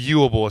like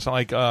viewable. It's not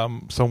like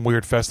some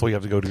weird festival you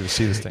have to go to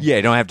see this thing. Yeah,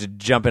 you don't have to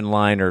jump in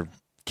line or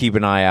keep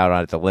an eye out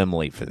at the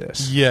Limley for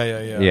this.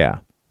 Yeah.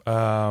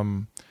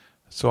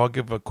 So I'll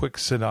give a quick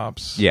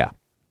synopsis. Yeah.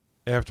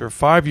 After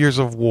 5 years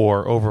of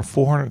war, over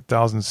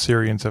 400,000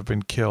 Syrians have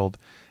been killed,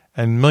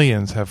 and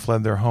millions have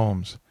fled their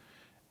homes.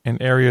 In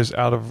areas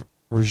out of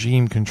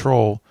regime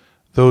control,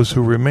 those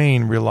who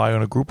remain rely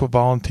on a group of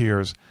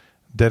volunteers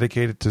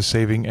dedicated to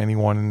saving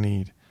anyone in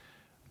need.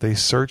 They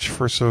search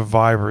for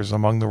survivors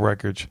among the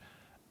wreckage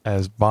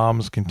as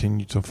bombs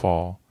continue to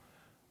fall.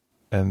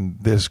 And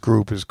this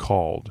group is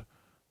called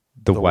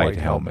the White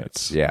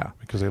Helmets. Yeah.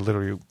 Because they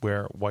literally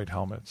wear white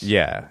helmets.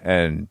 Yeah,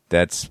 and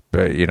that's,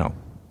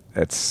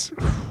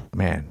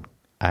 man,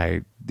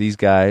 these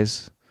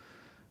guys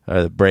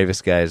are the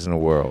bravest guys in the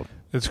world.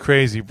 It's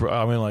crazy, bro.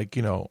 I mean,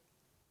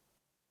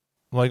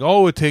 it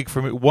would take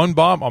for me one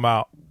bomb, I'm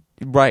out.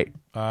 Right.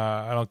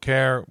 I don't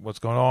care what's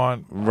going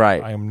on.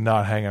 Right. I am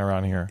not hanging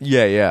around here.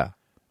 Yeah.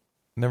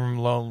 Let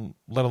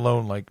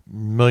alone like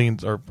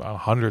millions or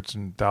hundreds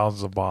and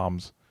thousands of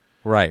bombs.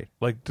 Right.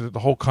 Like the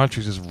whole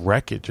country's just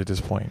wreckage at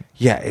this point.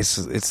 Yeah,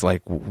 it's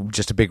like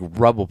just a big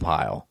rubble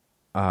pile.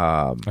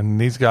 And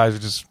these guys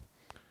are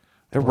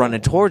they're running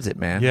towards it,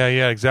 man.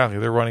 Yeah, exactly.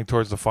 They're running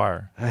towards the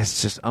fire.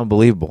 It's just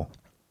unbelievable.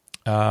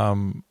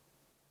 And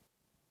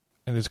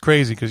it's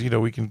crazy because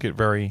we can get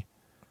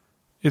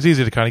it's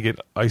easy to kind of get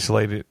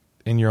isolated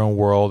in your own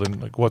world and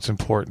like what's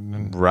important,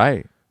 and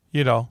right.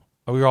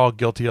 We're all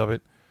guilty of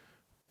it.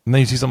 And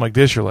then you see something like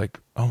this, you're like,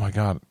 oh my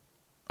God,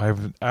 I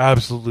have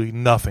absolutely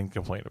nothing to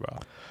complain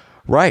about.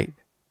 Right.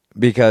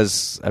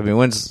 Because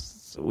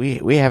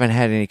we haven't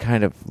had any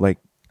kind of like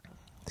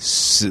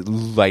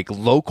like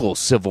local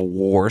civil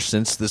war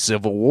since the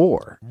Civil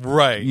War.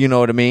 Right. You know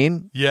what I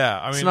mean? Yeah.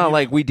 I mean, it's not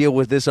like we deal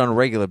with this on a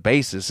regular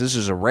basis. This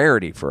is a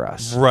rarity for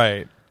us.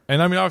 Right.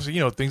 And I mean,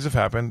 obviously, things have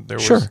happened. There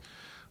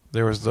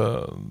was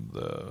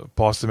the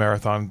Boston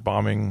Marathon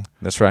bombing.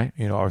 That's right.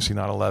 Obviously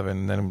 9/11.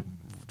 And then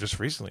just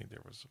recently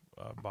there was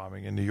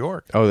bombing in New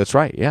York. Oh, that's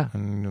right. Yeah.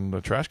 And the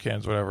trash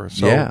cans, whatever.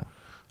 So, yeah.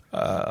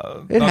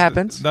 It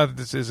happens. Not that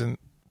this isn't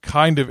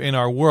kind of in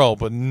our world,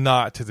 but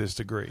not to this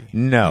degree.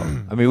 No.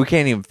 I mean, we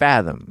can't even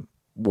fathom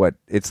what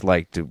it's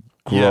like to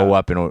grow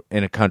up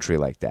in a country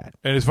like that.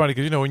 And it's funny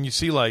because, when you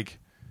see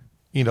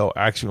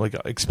action like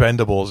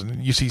Expendables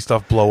and you see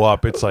stuff blow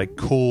up, it's like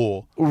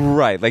cool.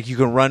 Right. Like you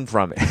can run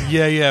from it.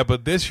 Yeah.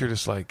 But this, you're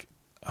just like,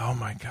 oh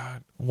my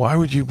God, why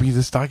would you be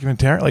this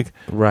documentarian? Like,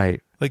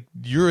 right. Like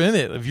you're in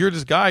it. If you're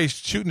this guy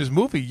shooting this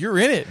movie, you're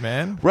in it,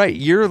 man. Right.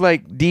 You're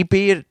like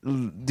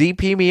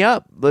DP me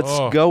up. Let's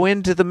go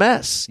into the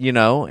mess,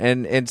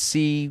 and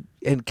see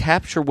and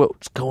capture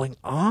what's going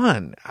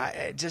on.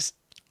 It's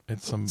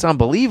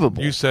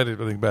unbelievable. You said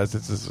it, I think, best.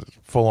 It's this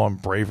full on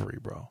bravery,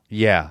 bro.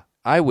 Yeah.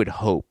 I would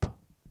hope,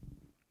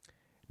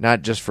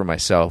 not just for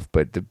myself,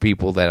 but the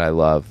people that I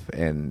love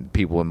and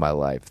people in my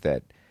life,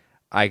 that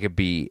I could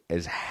be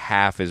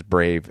half as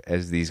brave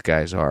as these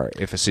guys are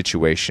if a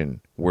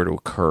situation were to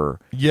occur.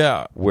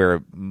 Yeah,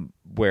 where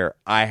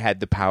I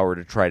had the power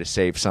to try to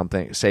save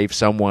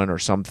someone or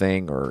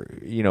something, or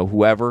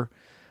whoever.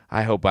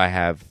 I hope I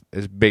have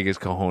as big as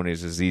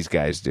cojones as these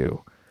guys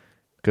do,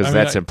 because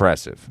that's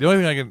impressive. The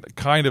only thing I can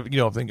kind of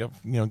think of,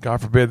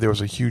 God forbid there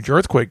was a huge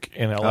earthquake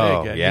in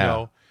LA again.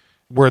 Yeah.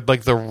 Where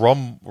like the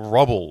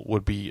rubble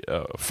would be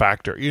a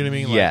factor. You know what I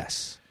mean? Like,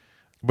 yes.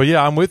 But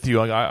yeah, I'm with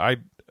you. Like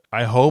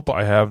I hope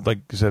I have, like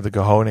you said, the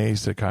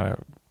cojones to kind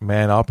of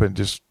man up and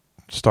just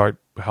start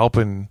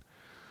helping.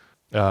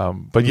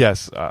 But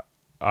yes,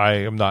 I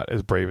am not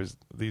as brave as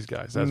these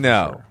guys. That's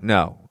for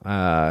sure.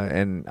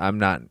 And I'm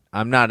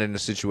not in a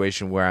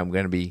situation where I'm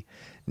going to be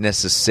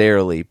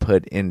necessarily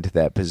put into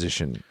that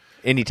position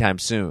anytime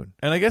soon.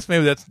 And I guess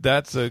maybe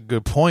that's a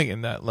good point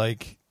in that,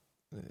 like,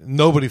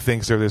 nobody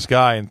thinks they're this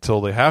guy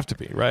until they have to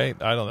be, right?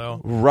 I don't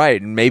know.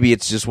 Right, and maybe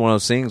it's just one of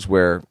those things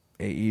where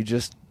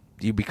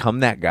you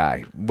become that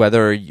guy,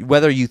 whether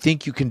you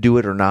think you can do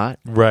it or not.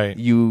 Right.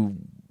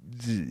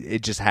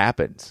 It just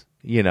happens,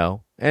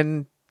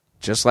 And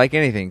just like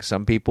anything,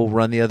 some people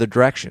run the other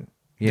direction.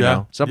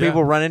 Some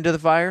people run into the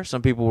fire,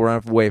 some people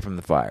run away from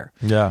the fire.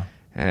 Yeah.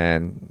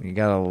 And you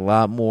got a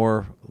lot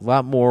more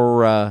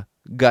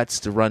guts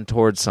to run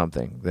towards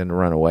something than to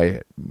run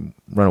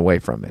away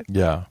from it.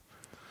 Yeah.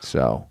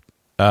 So,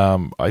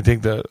 I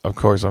think that, of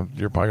course,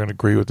 you're probably going to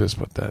agree with this,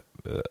 but that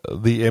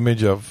the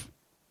image of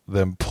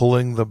them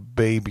pulling the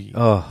baby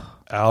out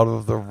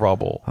of the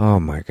rubble. Oh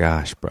my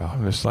gosh, bro!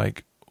 I'm just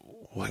like,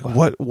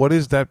 what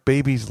is that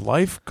baby's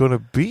life going to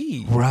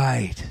be?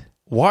 Right.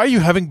 Why are you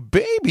having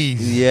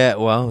babies? Yeah,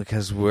 well,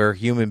 because we're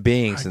human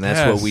beings, and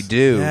that's what we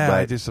do.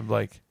 Yeah, but I'm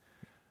like,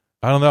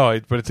 I don't know,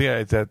 but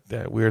it's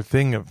that weird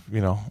thing of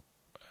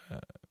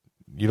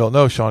you don't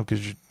know, Sean,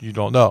 because you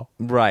don't know.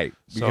 Right,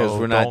 because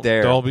we're not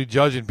there. Don't be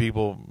judging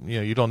people.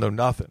 You don't know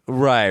nothing.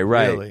 Right.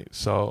 Really.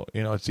 So,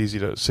 it's easy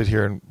to sit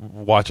here and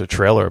watch a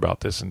trailer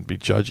about this and be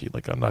judgy.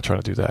 Like, I'm not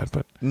trying to do that.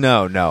 But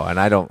No, and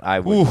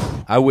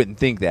I wouldn't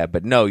think that.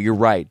 But no, you're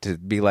right. To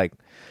be like,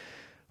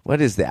 what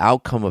is the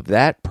outcome of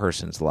that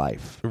person's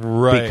life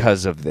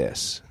because of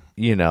this?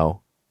 Yeah,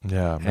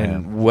 man.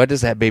 And what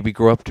does that baby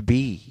grow up to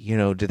be?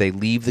 Do they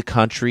leave the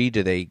country?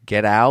 Do they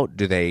get out?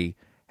 Do they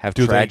have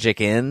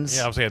tragic ends?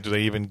 Yeah, I'm saying, do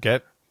they even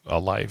get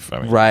a life?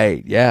 I mean,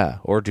 right, yeah.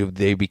 Or do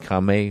they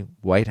become a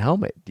white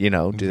helmet? Do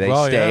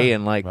they stay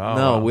and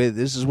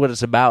this is what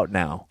it's about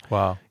now?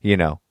 Wow.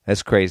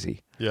 That's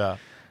crazy. Yeah.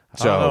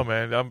 So, I don't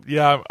know,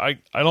 man.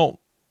 I don't,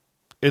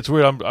 it's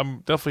weird.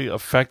 I'm definitely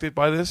affected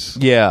by this.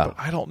 Yeah. But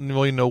I don't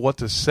really know what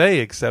to say,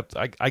 except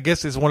I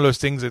guess it's one of those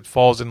things that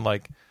falls in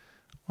like,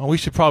 well, we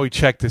should probably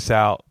check this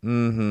out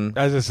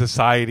as a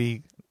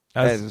society,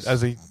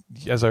 as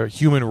a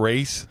human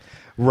race.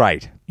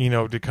 Right.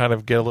 To kind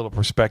of get a little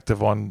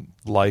perspective on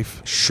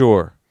life.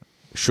 Sure.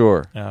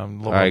 A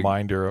little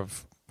reminder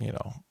of,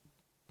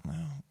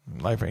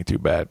 life ain't too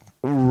bad.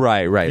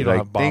 Right.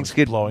 Like things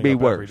could be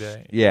worse.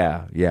 Every day.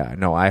 Yeah.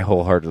 No, I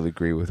wholeheartedly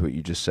agree with what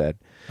you just said.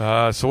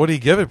 So what do you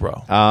give it,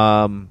 bro?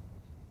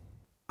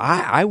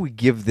 I would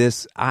give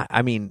this,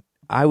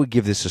 I would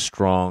give this a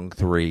strong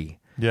 3.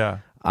 Yeah.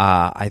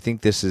 I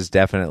think this is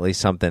definitely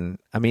something,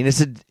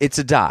 it's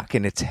a doc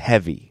and it's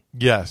heavy.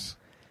 Yes.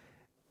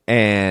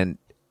 And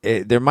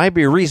there might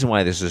be a reason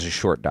why this is a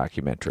short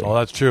documentary. Oh,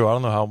 that's true. I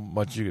don't know how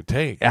much you could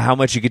take. How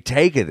much you could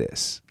take of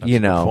this, That's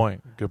a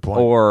good point.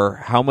 Or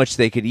how much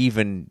they could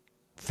even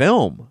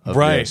film of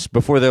this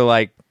before they're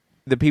like,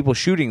 the people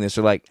shooting this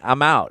are like,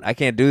 I'm out. I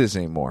can't do this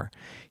anymore.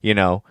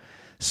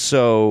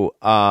 So,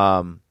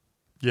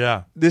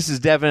 yeah, this is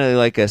definitely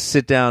like a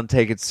sit down,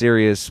 take it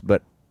serious,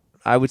 but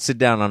I would sit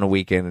down on a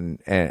weekend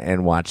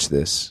and watch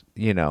this.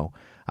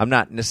 I'm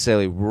not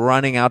necessarily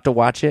running out to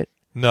watch it.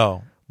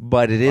 No.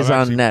 but it is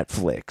I'm on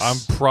actually- Netflix.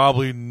 I'm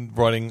probably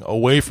running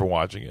away from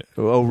watching it.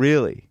 Oh,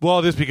 really?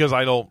 Well, just because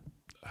I don't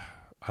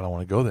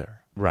want to go there.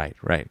 Right.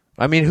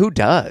 I mean, who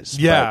does?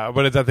 Yeah,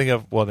 but it's that thing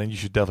of, well, then you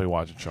should definitely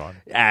watch it, Sean.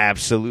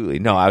 Absolutely.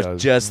 No, I was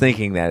Because just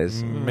thinking that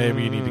is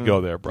Maybe you need to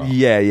go there, bro.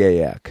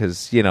 Yeah.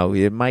 Because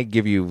it might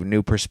give you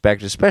new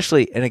perspective,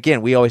 especially. And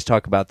again, we always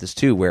talk about this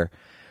too, where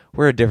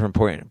we're at a different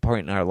point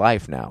in our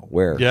life now,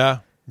 where Yeah.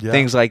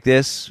 things like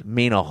this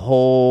mean a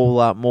whole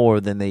lot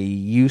more than they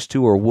used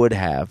to or would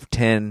have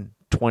 10,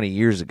 20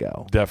 years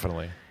ago.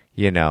 Definitely.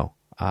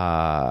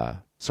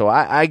 So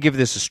I give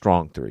this a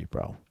strong 3,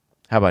 bro.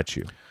 How about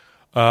you?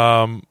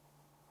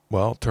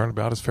 Well,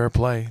 turnabout is fair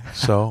play,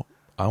 so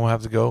I'm gonna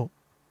have to go.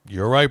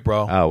 You're right,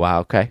 bro. Oh,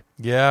 wow. Okay.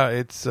 Yeah,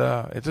 it's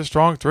a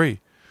strong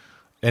 3,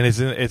 and it's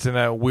in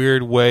that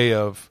weird way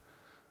of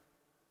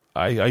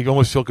I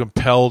almost feel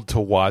compelled to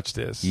watch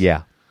this.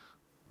 Yeah.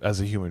 As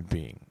a human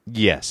being,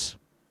 Yes.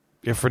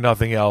 if for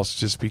nothing else,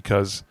 just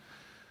because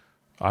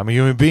I'm a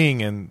human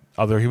being and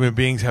other human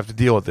beings have to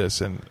deal with this,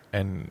 and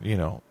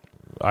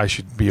I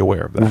should be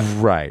aware of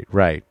that.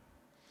 Right.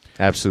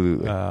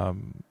 Absolutely.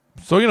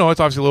 So it's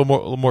obviously a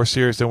little more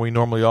serious than we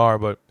normally are,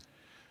 but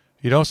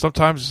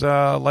sometimes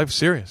life's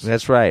serious.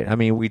 That's right. I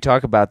mean, we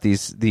talk about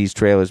these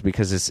trailers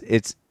because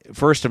it's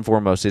first and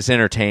foremost it's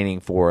entertaining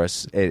for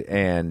us,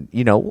 and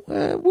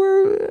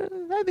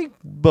I think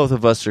both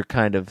of us are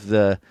kind of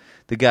the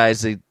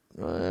guys that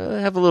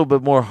have a little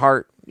bit more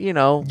heart,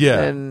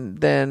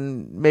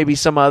 than maybe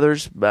some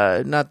others.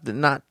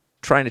 Not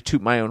trying to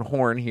toot my own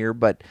horn here,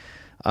 but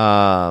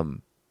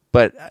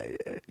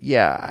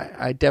yeah,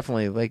 I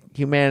definitely like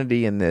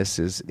humanity in this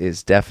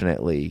is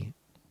definitely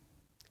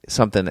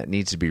something that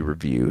needs to be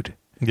reviewed.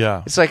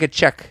 Yeah. It's like a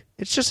check.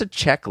 It's just a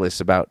checklist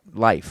about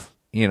life,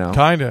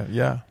 Kinda,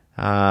 yeah.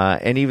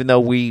 And even though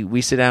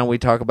we sit down and we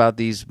talk about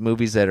these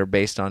movies that are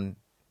based on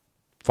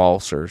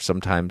false or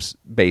sometimes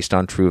based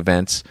on true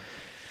events,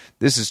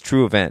 this is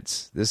true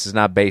events. This is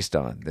not based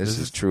on. This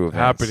is true events.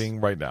 Happening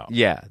right now.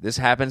 Yeah, this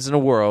happens in the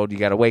world. You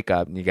got to wake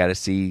up and you got to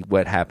see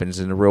what happens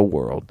in the real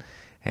world.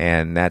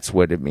 And that's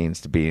what it means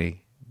to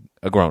be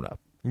a grown-up.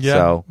 Yeah,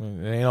 So,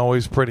 it ain't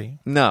always pretty.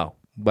 no,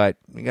 but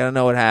you got to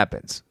know what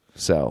happens.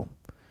 So,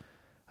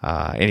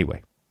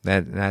 anyway,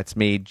 that's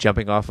me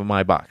jumping off of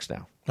my box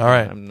now. All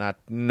right. I'm not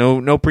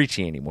no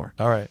preaching anymore.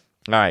 All right.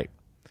 All right.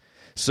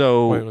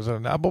 So, Wait, was it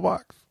an apple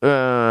box?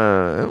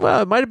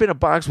 well, it might have been a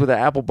box with an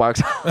apple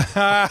box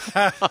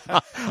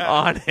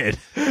on it.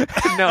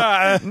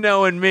 No,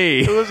 knowing me.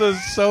 It was a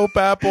soap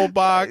apple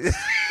box.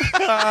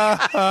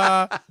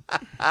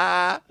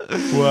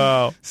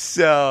 Wow.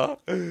 So,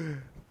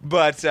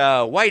 but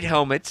White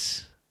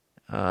Helmets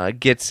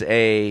gets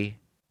a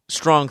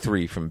strong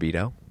 3 from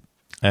Vito.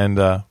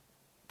 And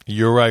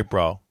you're right,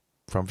 bro,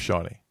 from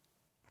Shawnee.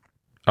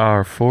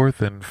 Our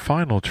fourth and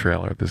final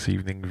trailer this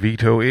evening,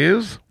 Vito,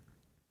 is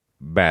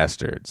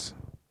Bastards.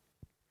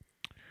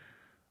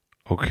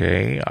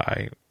 Okay,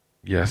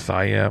 yes,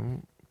 I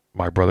am.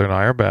 My brother and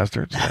I are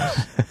bastards.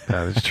 Yes,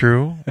 that is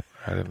true.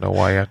 I didn't know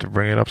why you have to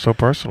bring it up so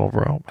personal,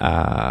 bro.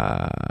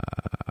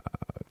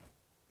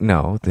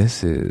 No,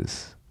 this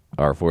is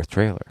our fourth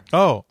trailer.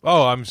 Oh,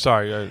 I'm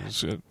sorry.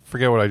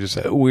 Forget what I just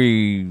said.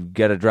 We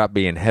got to drop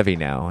being heavy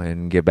now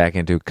and get back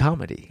into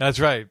comedy. That's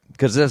right.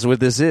 Because that's what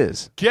this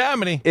is.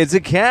 Comedy. It's a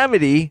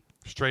comedy.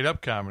 Straight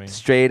up comedy.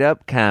 Straight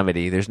up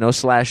comedy. There's no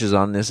slashes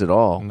on this at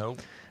all. Nope.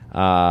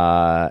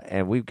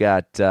 And we've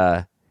got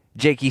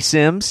Jakey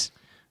Sims.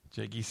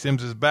 Jakey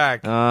Sims is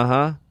back.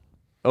 Uh-huh.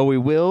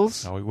 Owie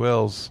Wills. Howie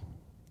Wills.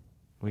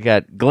 We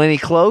got Glennie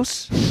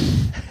Close.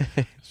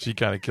 She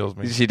kind of kills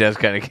me. She does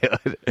kind of kill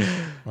it.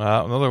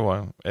 Another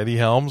one. Eddie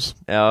Helms.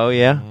 Oh,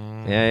 yeah.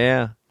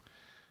 Yeah.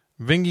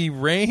 Vingy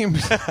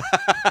Rames.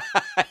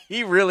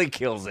 He really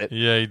kills it.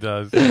 Yeah, he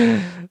does.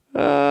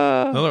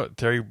 Another one.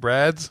 Terry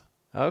Brads.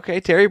 Okay,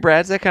 Terry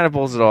Brads. That kind of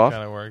pulls it off.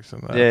 Kind of works.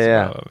 And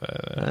Yeah.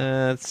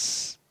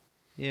 that's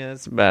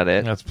That's about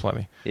it. That's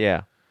plenty.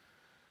 Yeah.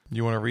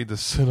 You want to read the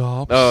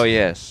synopsis? Oh,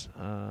 yes.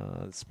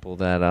 Let's pull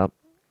that up.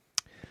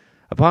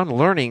 Upon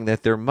learning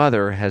that their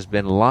mother has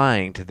been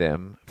lying to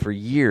them for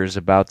years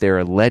about their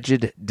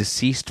alleged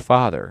deceased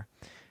father,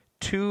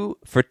 two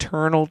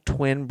fraternal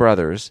twin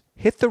brothers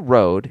hit the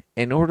road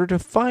in order to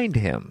find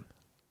him.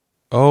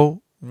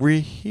 Oh,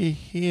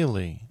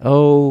 really?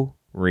 Oh,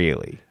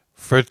 really?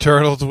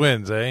 Fraternal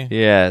twins, eh?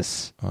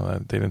 Yes. Well,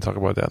 they didn't talk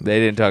about that. They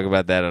didn't talk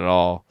about that at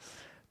all.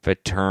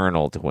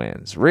 Fraternal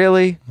twins.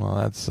 Really? Well,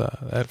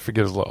 that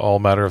forgives all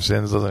matter of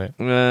sins, doesn't it?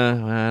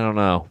 I don't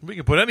know. We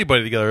can put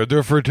anybody together.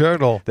 They're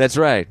fraternal. That's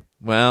right.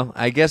 Well,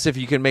 I guess if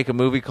you can make a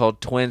movie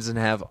called Twins and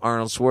have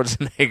Arnold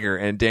Schwarzenegger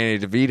and Danny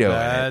DeVito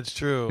That's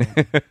true.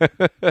 in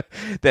it,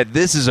 that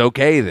this is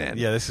okay then.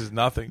 Yeah, this is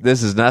nothing.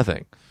 This is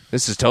nothing.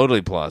 This is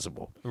totally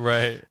plausible.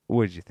 Right.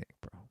 What did you think,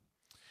 bro?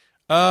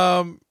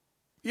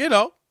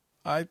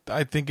 I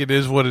think it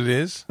is what it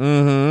is.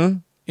 Mm-hmm.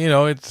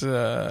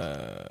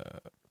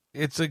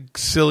 It's a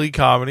silly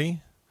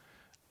comedy.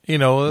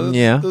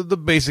 Yeah. The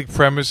basic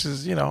premise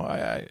is,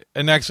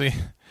 and actually,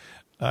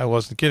 I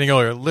wasn't kidding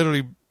earlier.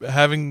 Literally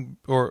having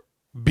or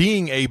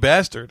being a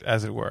bastard,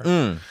 as it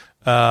were.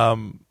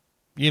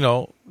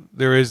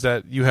 There is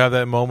that, you have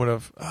that moment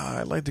of,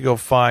 I'd like to go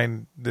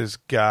find this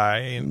guy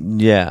and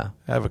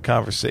have a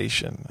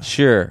conversation.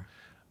 Sure.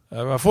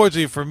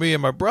 Unfortunately for me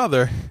and my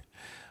brother,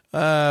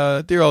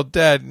 dear old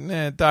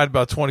dad died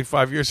about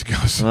 25 years ago.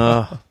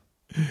 So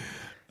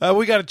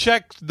we got to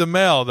check the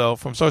mail, though,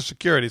 from Social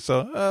Security.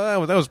 So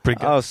that was pretty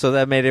good. Oh, so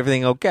that made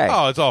everything okay.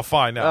 Oh, it's all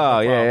fine now. Oh,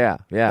 yeah.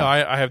 No,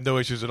 I have no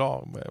issues at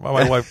all.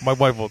 My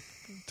wife will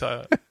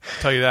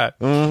tell you that.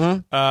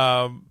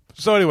 Mm-hmm.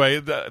 So anyway,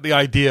 the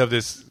idea of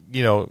this,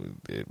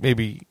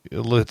 maybe it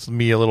lets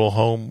me a little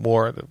home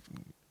more,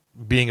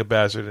 being a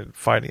bastard and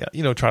finding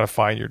out, trying to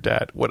find your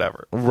dad,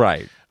 whatever.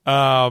 Right.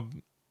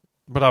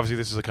 But obviously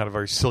this is a kind of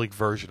very silly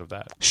version of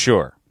that.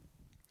 Sure.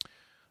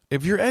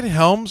 If you're Ed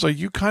Helms, are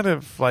you kind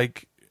of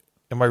like,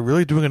 am I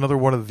really doing another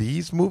one of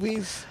these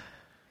movies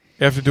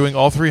after doing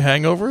all 3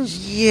 Hangovers?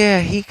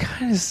 Yeah,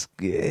 he's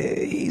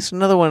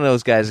another one of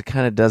those guys that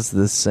kind of does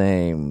the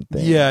same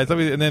thing. Yeah,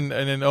 and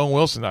then Owen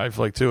Wilson, I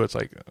feel like too. It's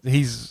like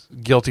he's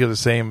guilty of the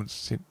same.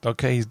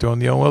 Okay, he's doing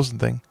the Owen Wilson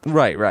thing.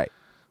 Right.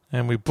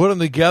 And we put them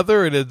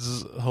together, and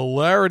it's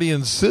hilarity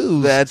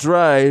ensues. That's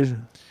right.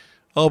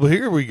 Oh, but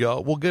here we go.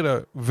 We'll get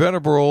a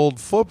venerable old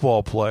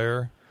football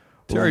player,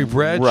 Terry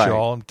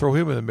Bradshaw, and throw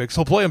him in the mix.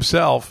 He'll play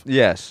himself.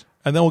 Yes.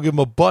 And then we'll give him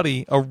a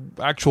buddy, an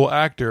actual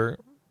actor,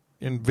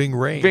 in Ving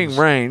Rhames. Ving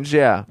Rhames,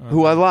 yeah.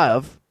 Who I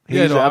love.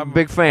 I'm a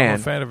big fan. I'm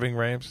a fan of Ving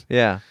Rhames.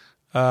 Yeah.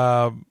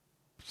 So,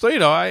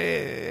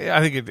 I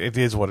think it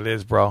is what it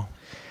is, bro.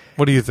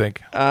 What do you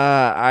think?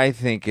 I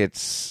think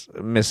it's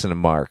missing a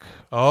mark.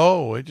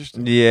 Oh,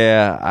 interesting.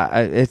 Yeah,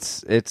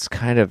 it's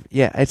kind of,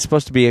 it's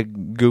supposed to be a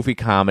goofy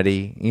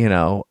comedy,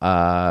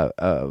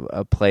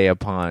 a play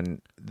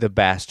upon the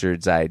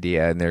Bastards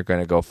idea, and they're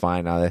going to go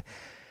find all that.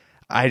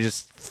 I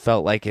just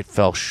felt like it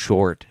fell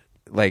short.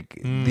 Like,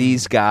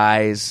 these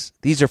guys,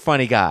 these are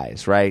funny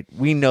guys, right?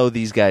 We know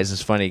these guys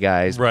as funny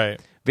guys. Right.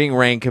 Ving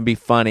Rhames can be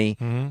funny.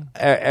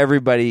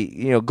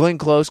 Everybody, Glenn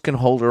Close can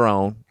hold her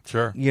own.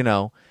 Sure.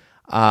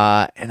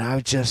 And I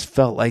just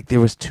felt like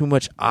there was too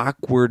much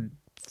awkward,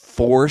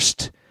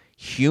 forced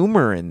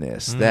humor in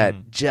this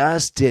that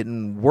just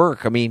didn't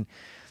work. I mean,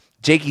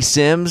 J.K.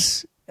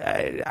 Sims,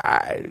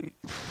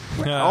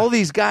 all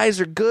these guys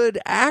are good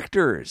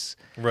actors.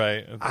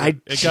 Right.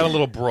 It got a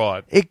little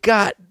broad. It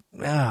got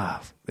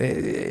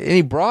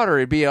any broader,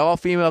 it'd be an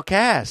all-female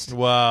cast.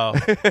 Wow.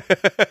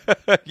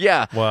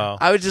 Yeah. Wow.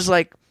 I was just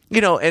like,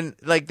 and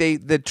like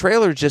the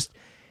trailer just,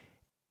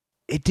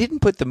 it didn't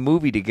put the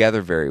movie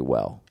together very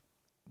well.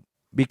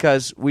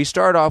 Because we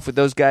start off with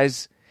those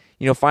guys,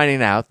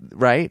 finding out,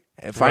 right?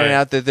 Finding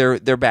out that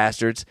they're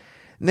bastards.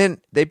 And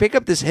then they pick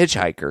up this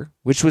hitchhiker,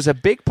 which was a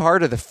big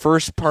part of the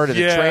first part of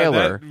the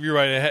trailer. You're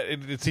right.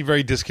 It seemed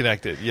very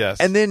disconnected, yes.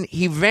 And then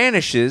he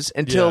vanishes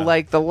until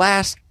like the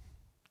last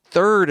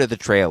third of the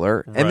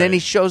trailer, and then he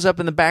shows up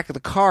in the back of the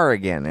car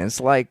again. And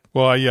it's like...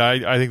 Well, yeah,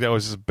 I think that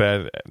was just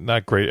bad,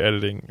 not great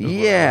editing.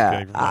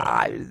 Yeah.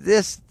 I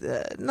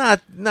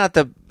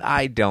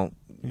don't...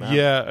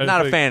 Yeah,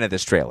 not a fan of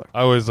this trailer.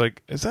 I was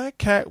like, "Is that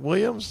Cat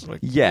Williams?"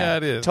 Like, yeah,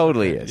 it is.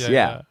 Totally is.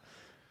 Yeah.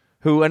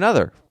 Who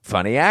another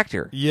funny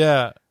actor?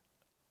 Yeah.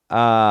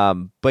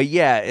 But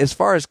yeah, as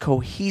far as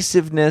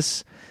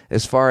cohesiveness,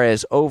 as far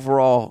as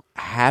overall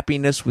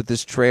happiness with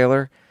this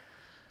trailer,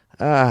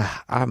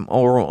 I'm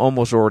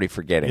almost already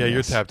forgetting. Yeah,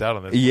 this. You're tapped out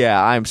on this.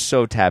 Yeah, I'm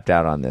so tapped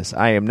out on this.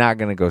 I am not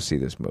going to go see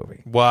this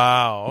movie.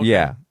 Wow. Okay.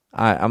 Yeah.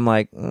 I'm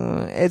like,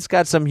 it's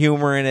got some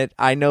humor in it.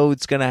 I know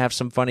it's going to have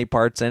some funny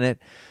parts in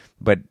it.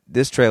 But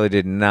this trailer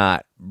did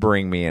not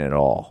bring me in at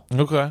all.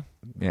 Okay.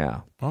 Yeah.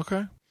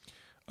 Okay.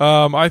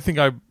 I think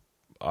I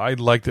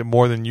liked it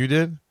more than you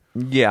did.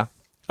 Yeah.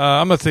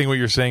 I'm not saying what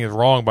you're saying is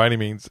wrong by any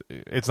means.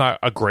 It's not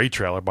a great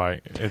trailer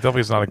it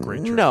definitely is not a great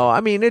trailer. No, I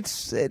mean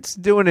it's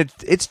doing a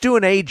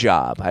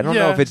job. I don't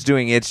know if it's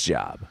doing its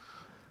job.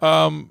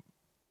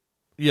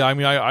 Yeah, I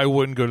mean I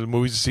wouldn't go to the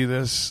movies to see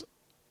this.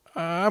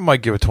 I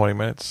might give it 20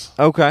 minutes.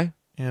 Okay.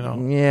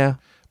 Yeah.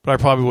 But I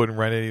probably wouldn't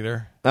rent it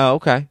either. Oh,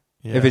 okay.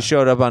 Yeah. If it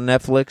showed up on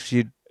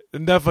Netflix,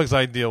 Netflix,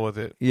 I'd deal with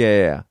it.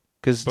 Yeah.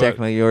 Because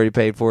technically you already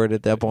paid for it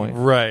at that point.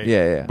 Right.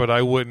 Yeah. But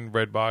I wouldn't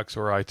Redbox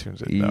or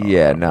iTunes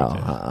it.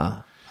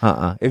 No.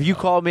 If you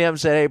called me up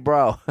and said, "Hey,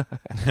 bro,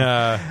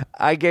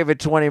 I gave it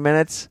 20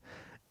 minutes.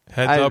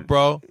 Heads up,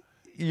 bro.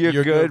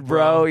 You're good,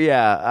 bro.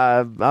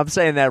 Yeah. I'm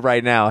saying that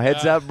right now.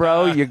 Heads up,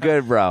 bro. You're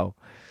good, bro.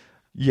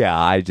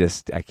 Yeah, I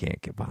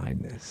can't get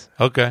behind this.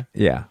 Okay.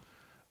 Yeah.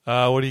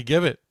 What do you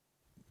give it?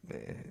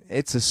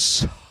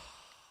 It's a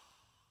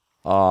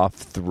off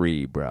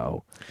 3,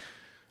 bro.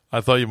 I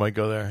thought you might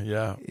go there.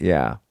 Yeah.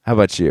 Yeah. How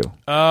about you?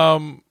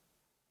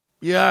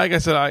 Yeah, like I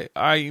said,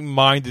 I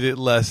minded it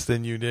less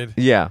than you did.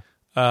 Yeah.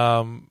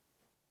 And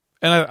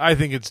I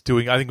think it's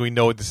doing. I think we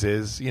know what this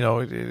is.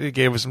 It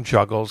gave us some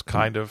chuckles,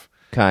 kind of.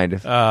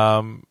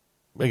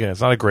 Again,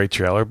 it's not a great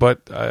trailer,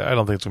 but I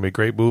don't think it's gonna be a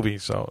great movie.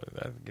 So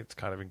I think it's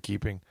kind of in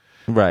keeping.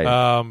 Right.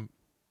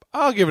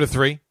 I'll give it a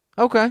 3.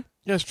 Okay.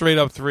 Yeah, straight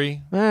up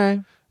 3. All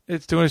right.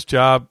 It's doing its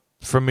job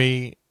for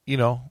me.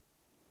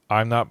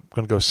 I'm not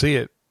gonna go see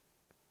it.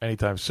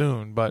 anytime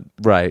soon. But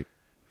Right.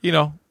 you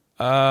know,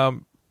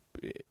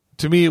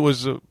 to me, it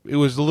was a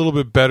little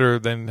bit better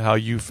than how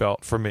you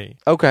felt for me.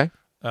 Okay.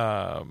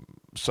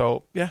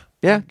 So yeah,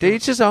 Yeah, to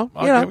each his own.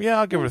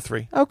 I'll give it a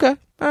 3. Okay.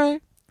 All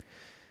right.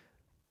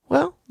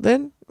 Well,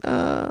 then,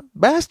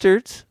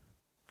 Bastards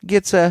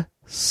gets a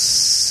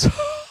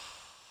soft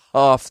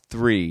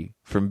 3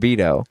 from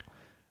Vito.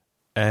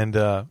 And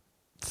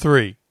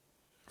 3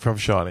 from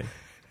Shawnee.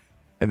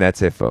 And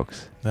that's it,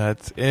 folks.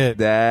 That's it.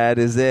 That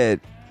is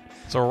it.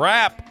 It's a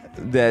wrap.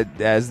 That,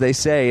 as they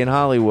say in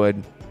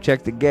Hollywood,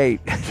 check the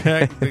gate.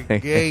 Check the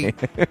gate.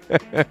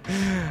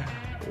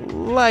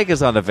 Like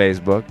us on the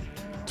Facebook.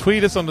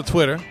 Tweet us on the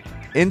Twitter.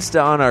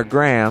 Insta on our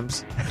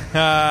grams.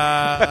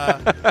 Instagram.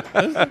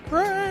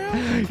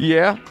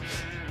 Yeah.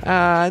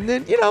 And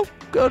then,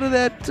 go to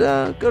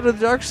the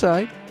dark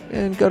side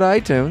and go to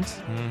iTunes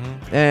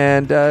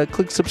and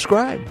click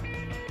subscribe.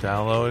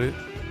 Download it.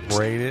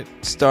 Rate it.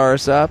 Star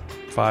us up.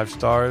 5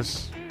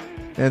 stars.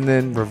 And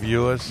then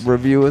Review us.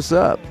 review us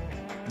up.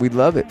 We'd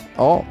love it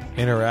all.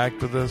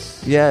 Interact with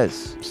us.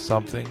 Yes.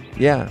 Something.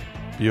 Yeah.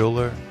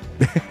 Bueller.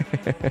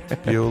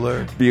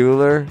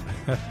 Bueller.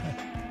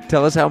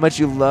 Tell us how much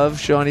you love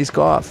Shawnee's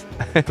cough.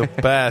 The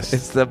best.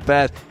 It's the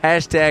best.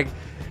 Hashtag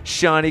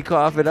Shawnee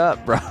cough it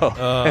up,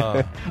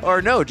 bro.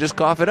 Or no, just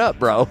cough it up,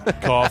 bro.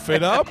 Cough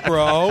it up,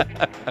 bro.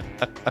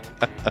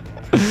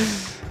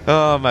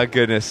 Oh, my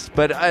goodness.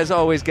 But as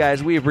always,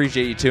 guys, we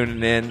appreciate you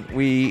tuning in.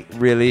 We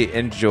really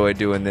enjoy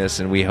doing this,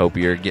 and we hope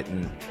you're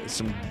getting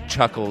some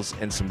chuckles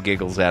and some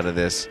giggles out of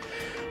this.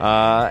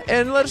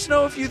 And let us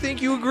know if you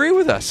think you agree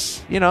with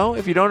us.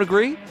 If you don't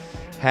agree,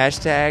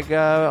 hashtag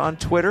on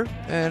Twitter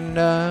and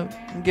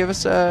give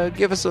us a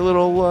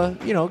little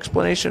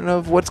explanation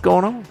of what's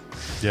going on.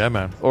 Yeah,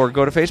 man. Or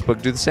go to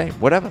Facebook, do the same.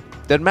 Whatever.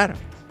 Doesn't matter.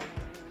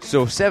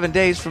 So 7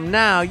 days from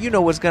now, you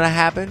know what's going to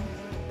happen.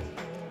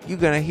 You're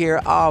going to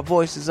hear our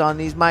voices on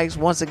these mics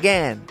once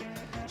again.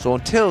 So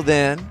until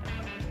then,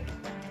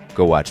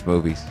 go watch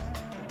movies.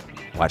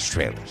 Watch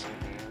trailers.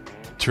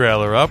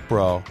 Trailer up,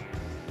 bro.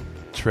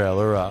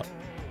 Trailer up.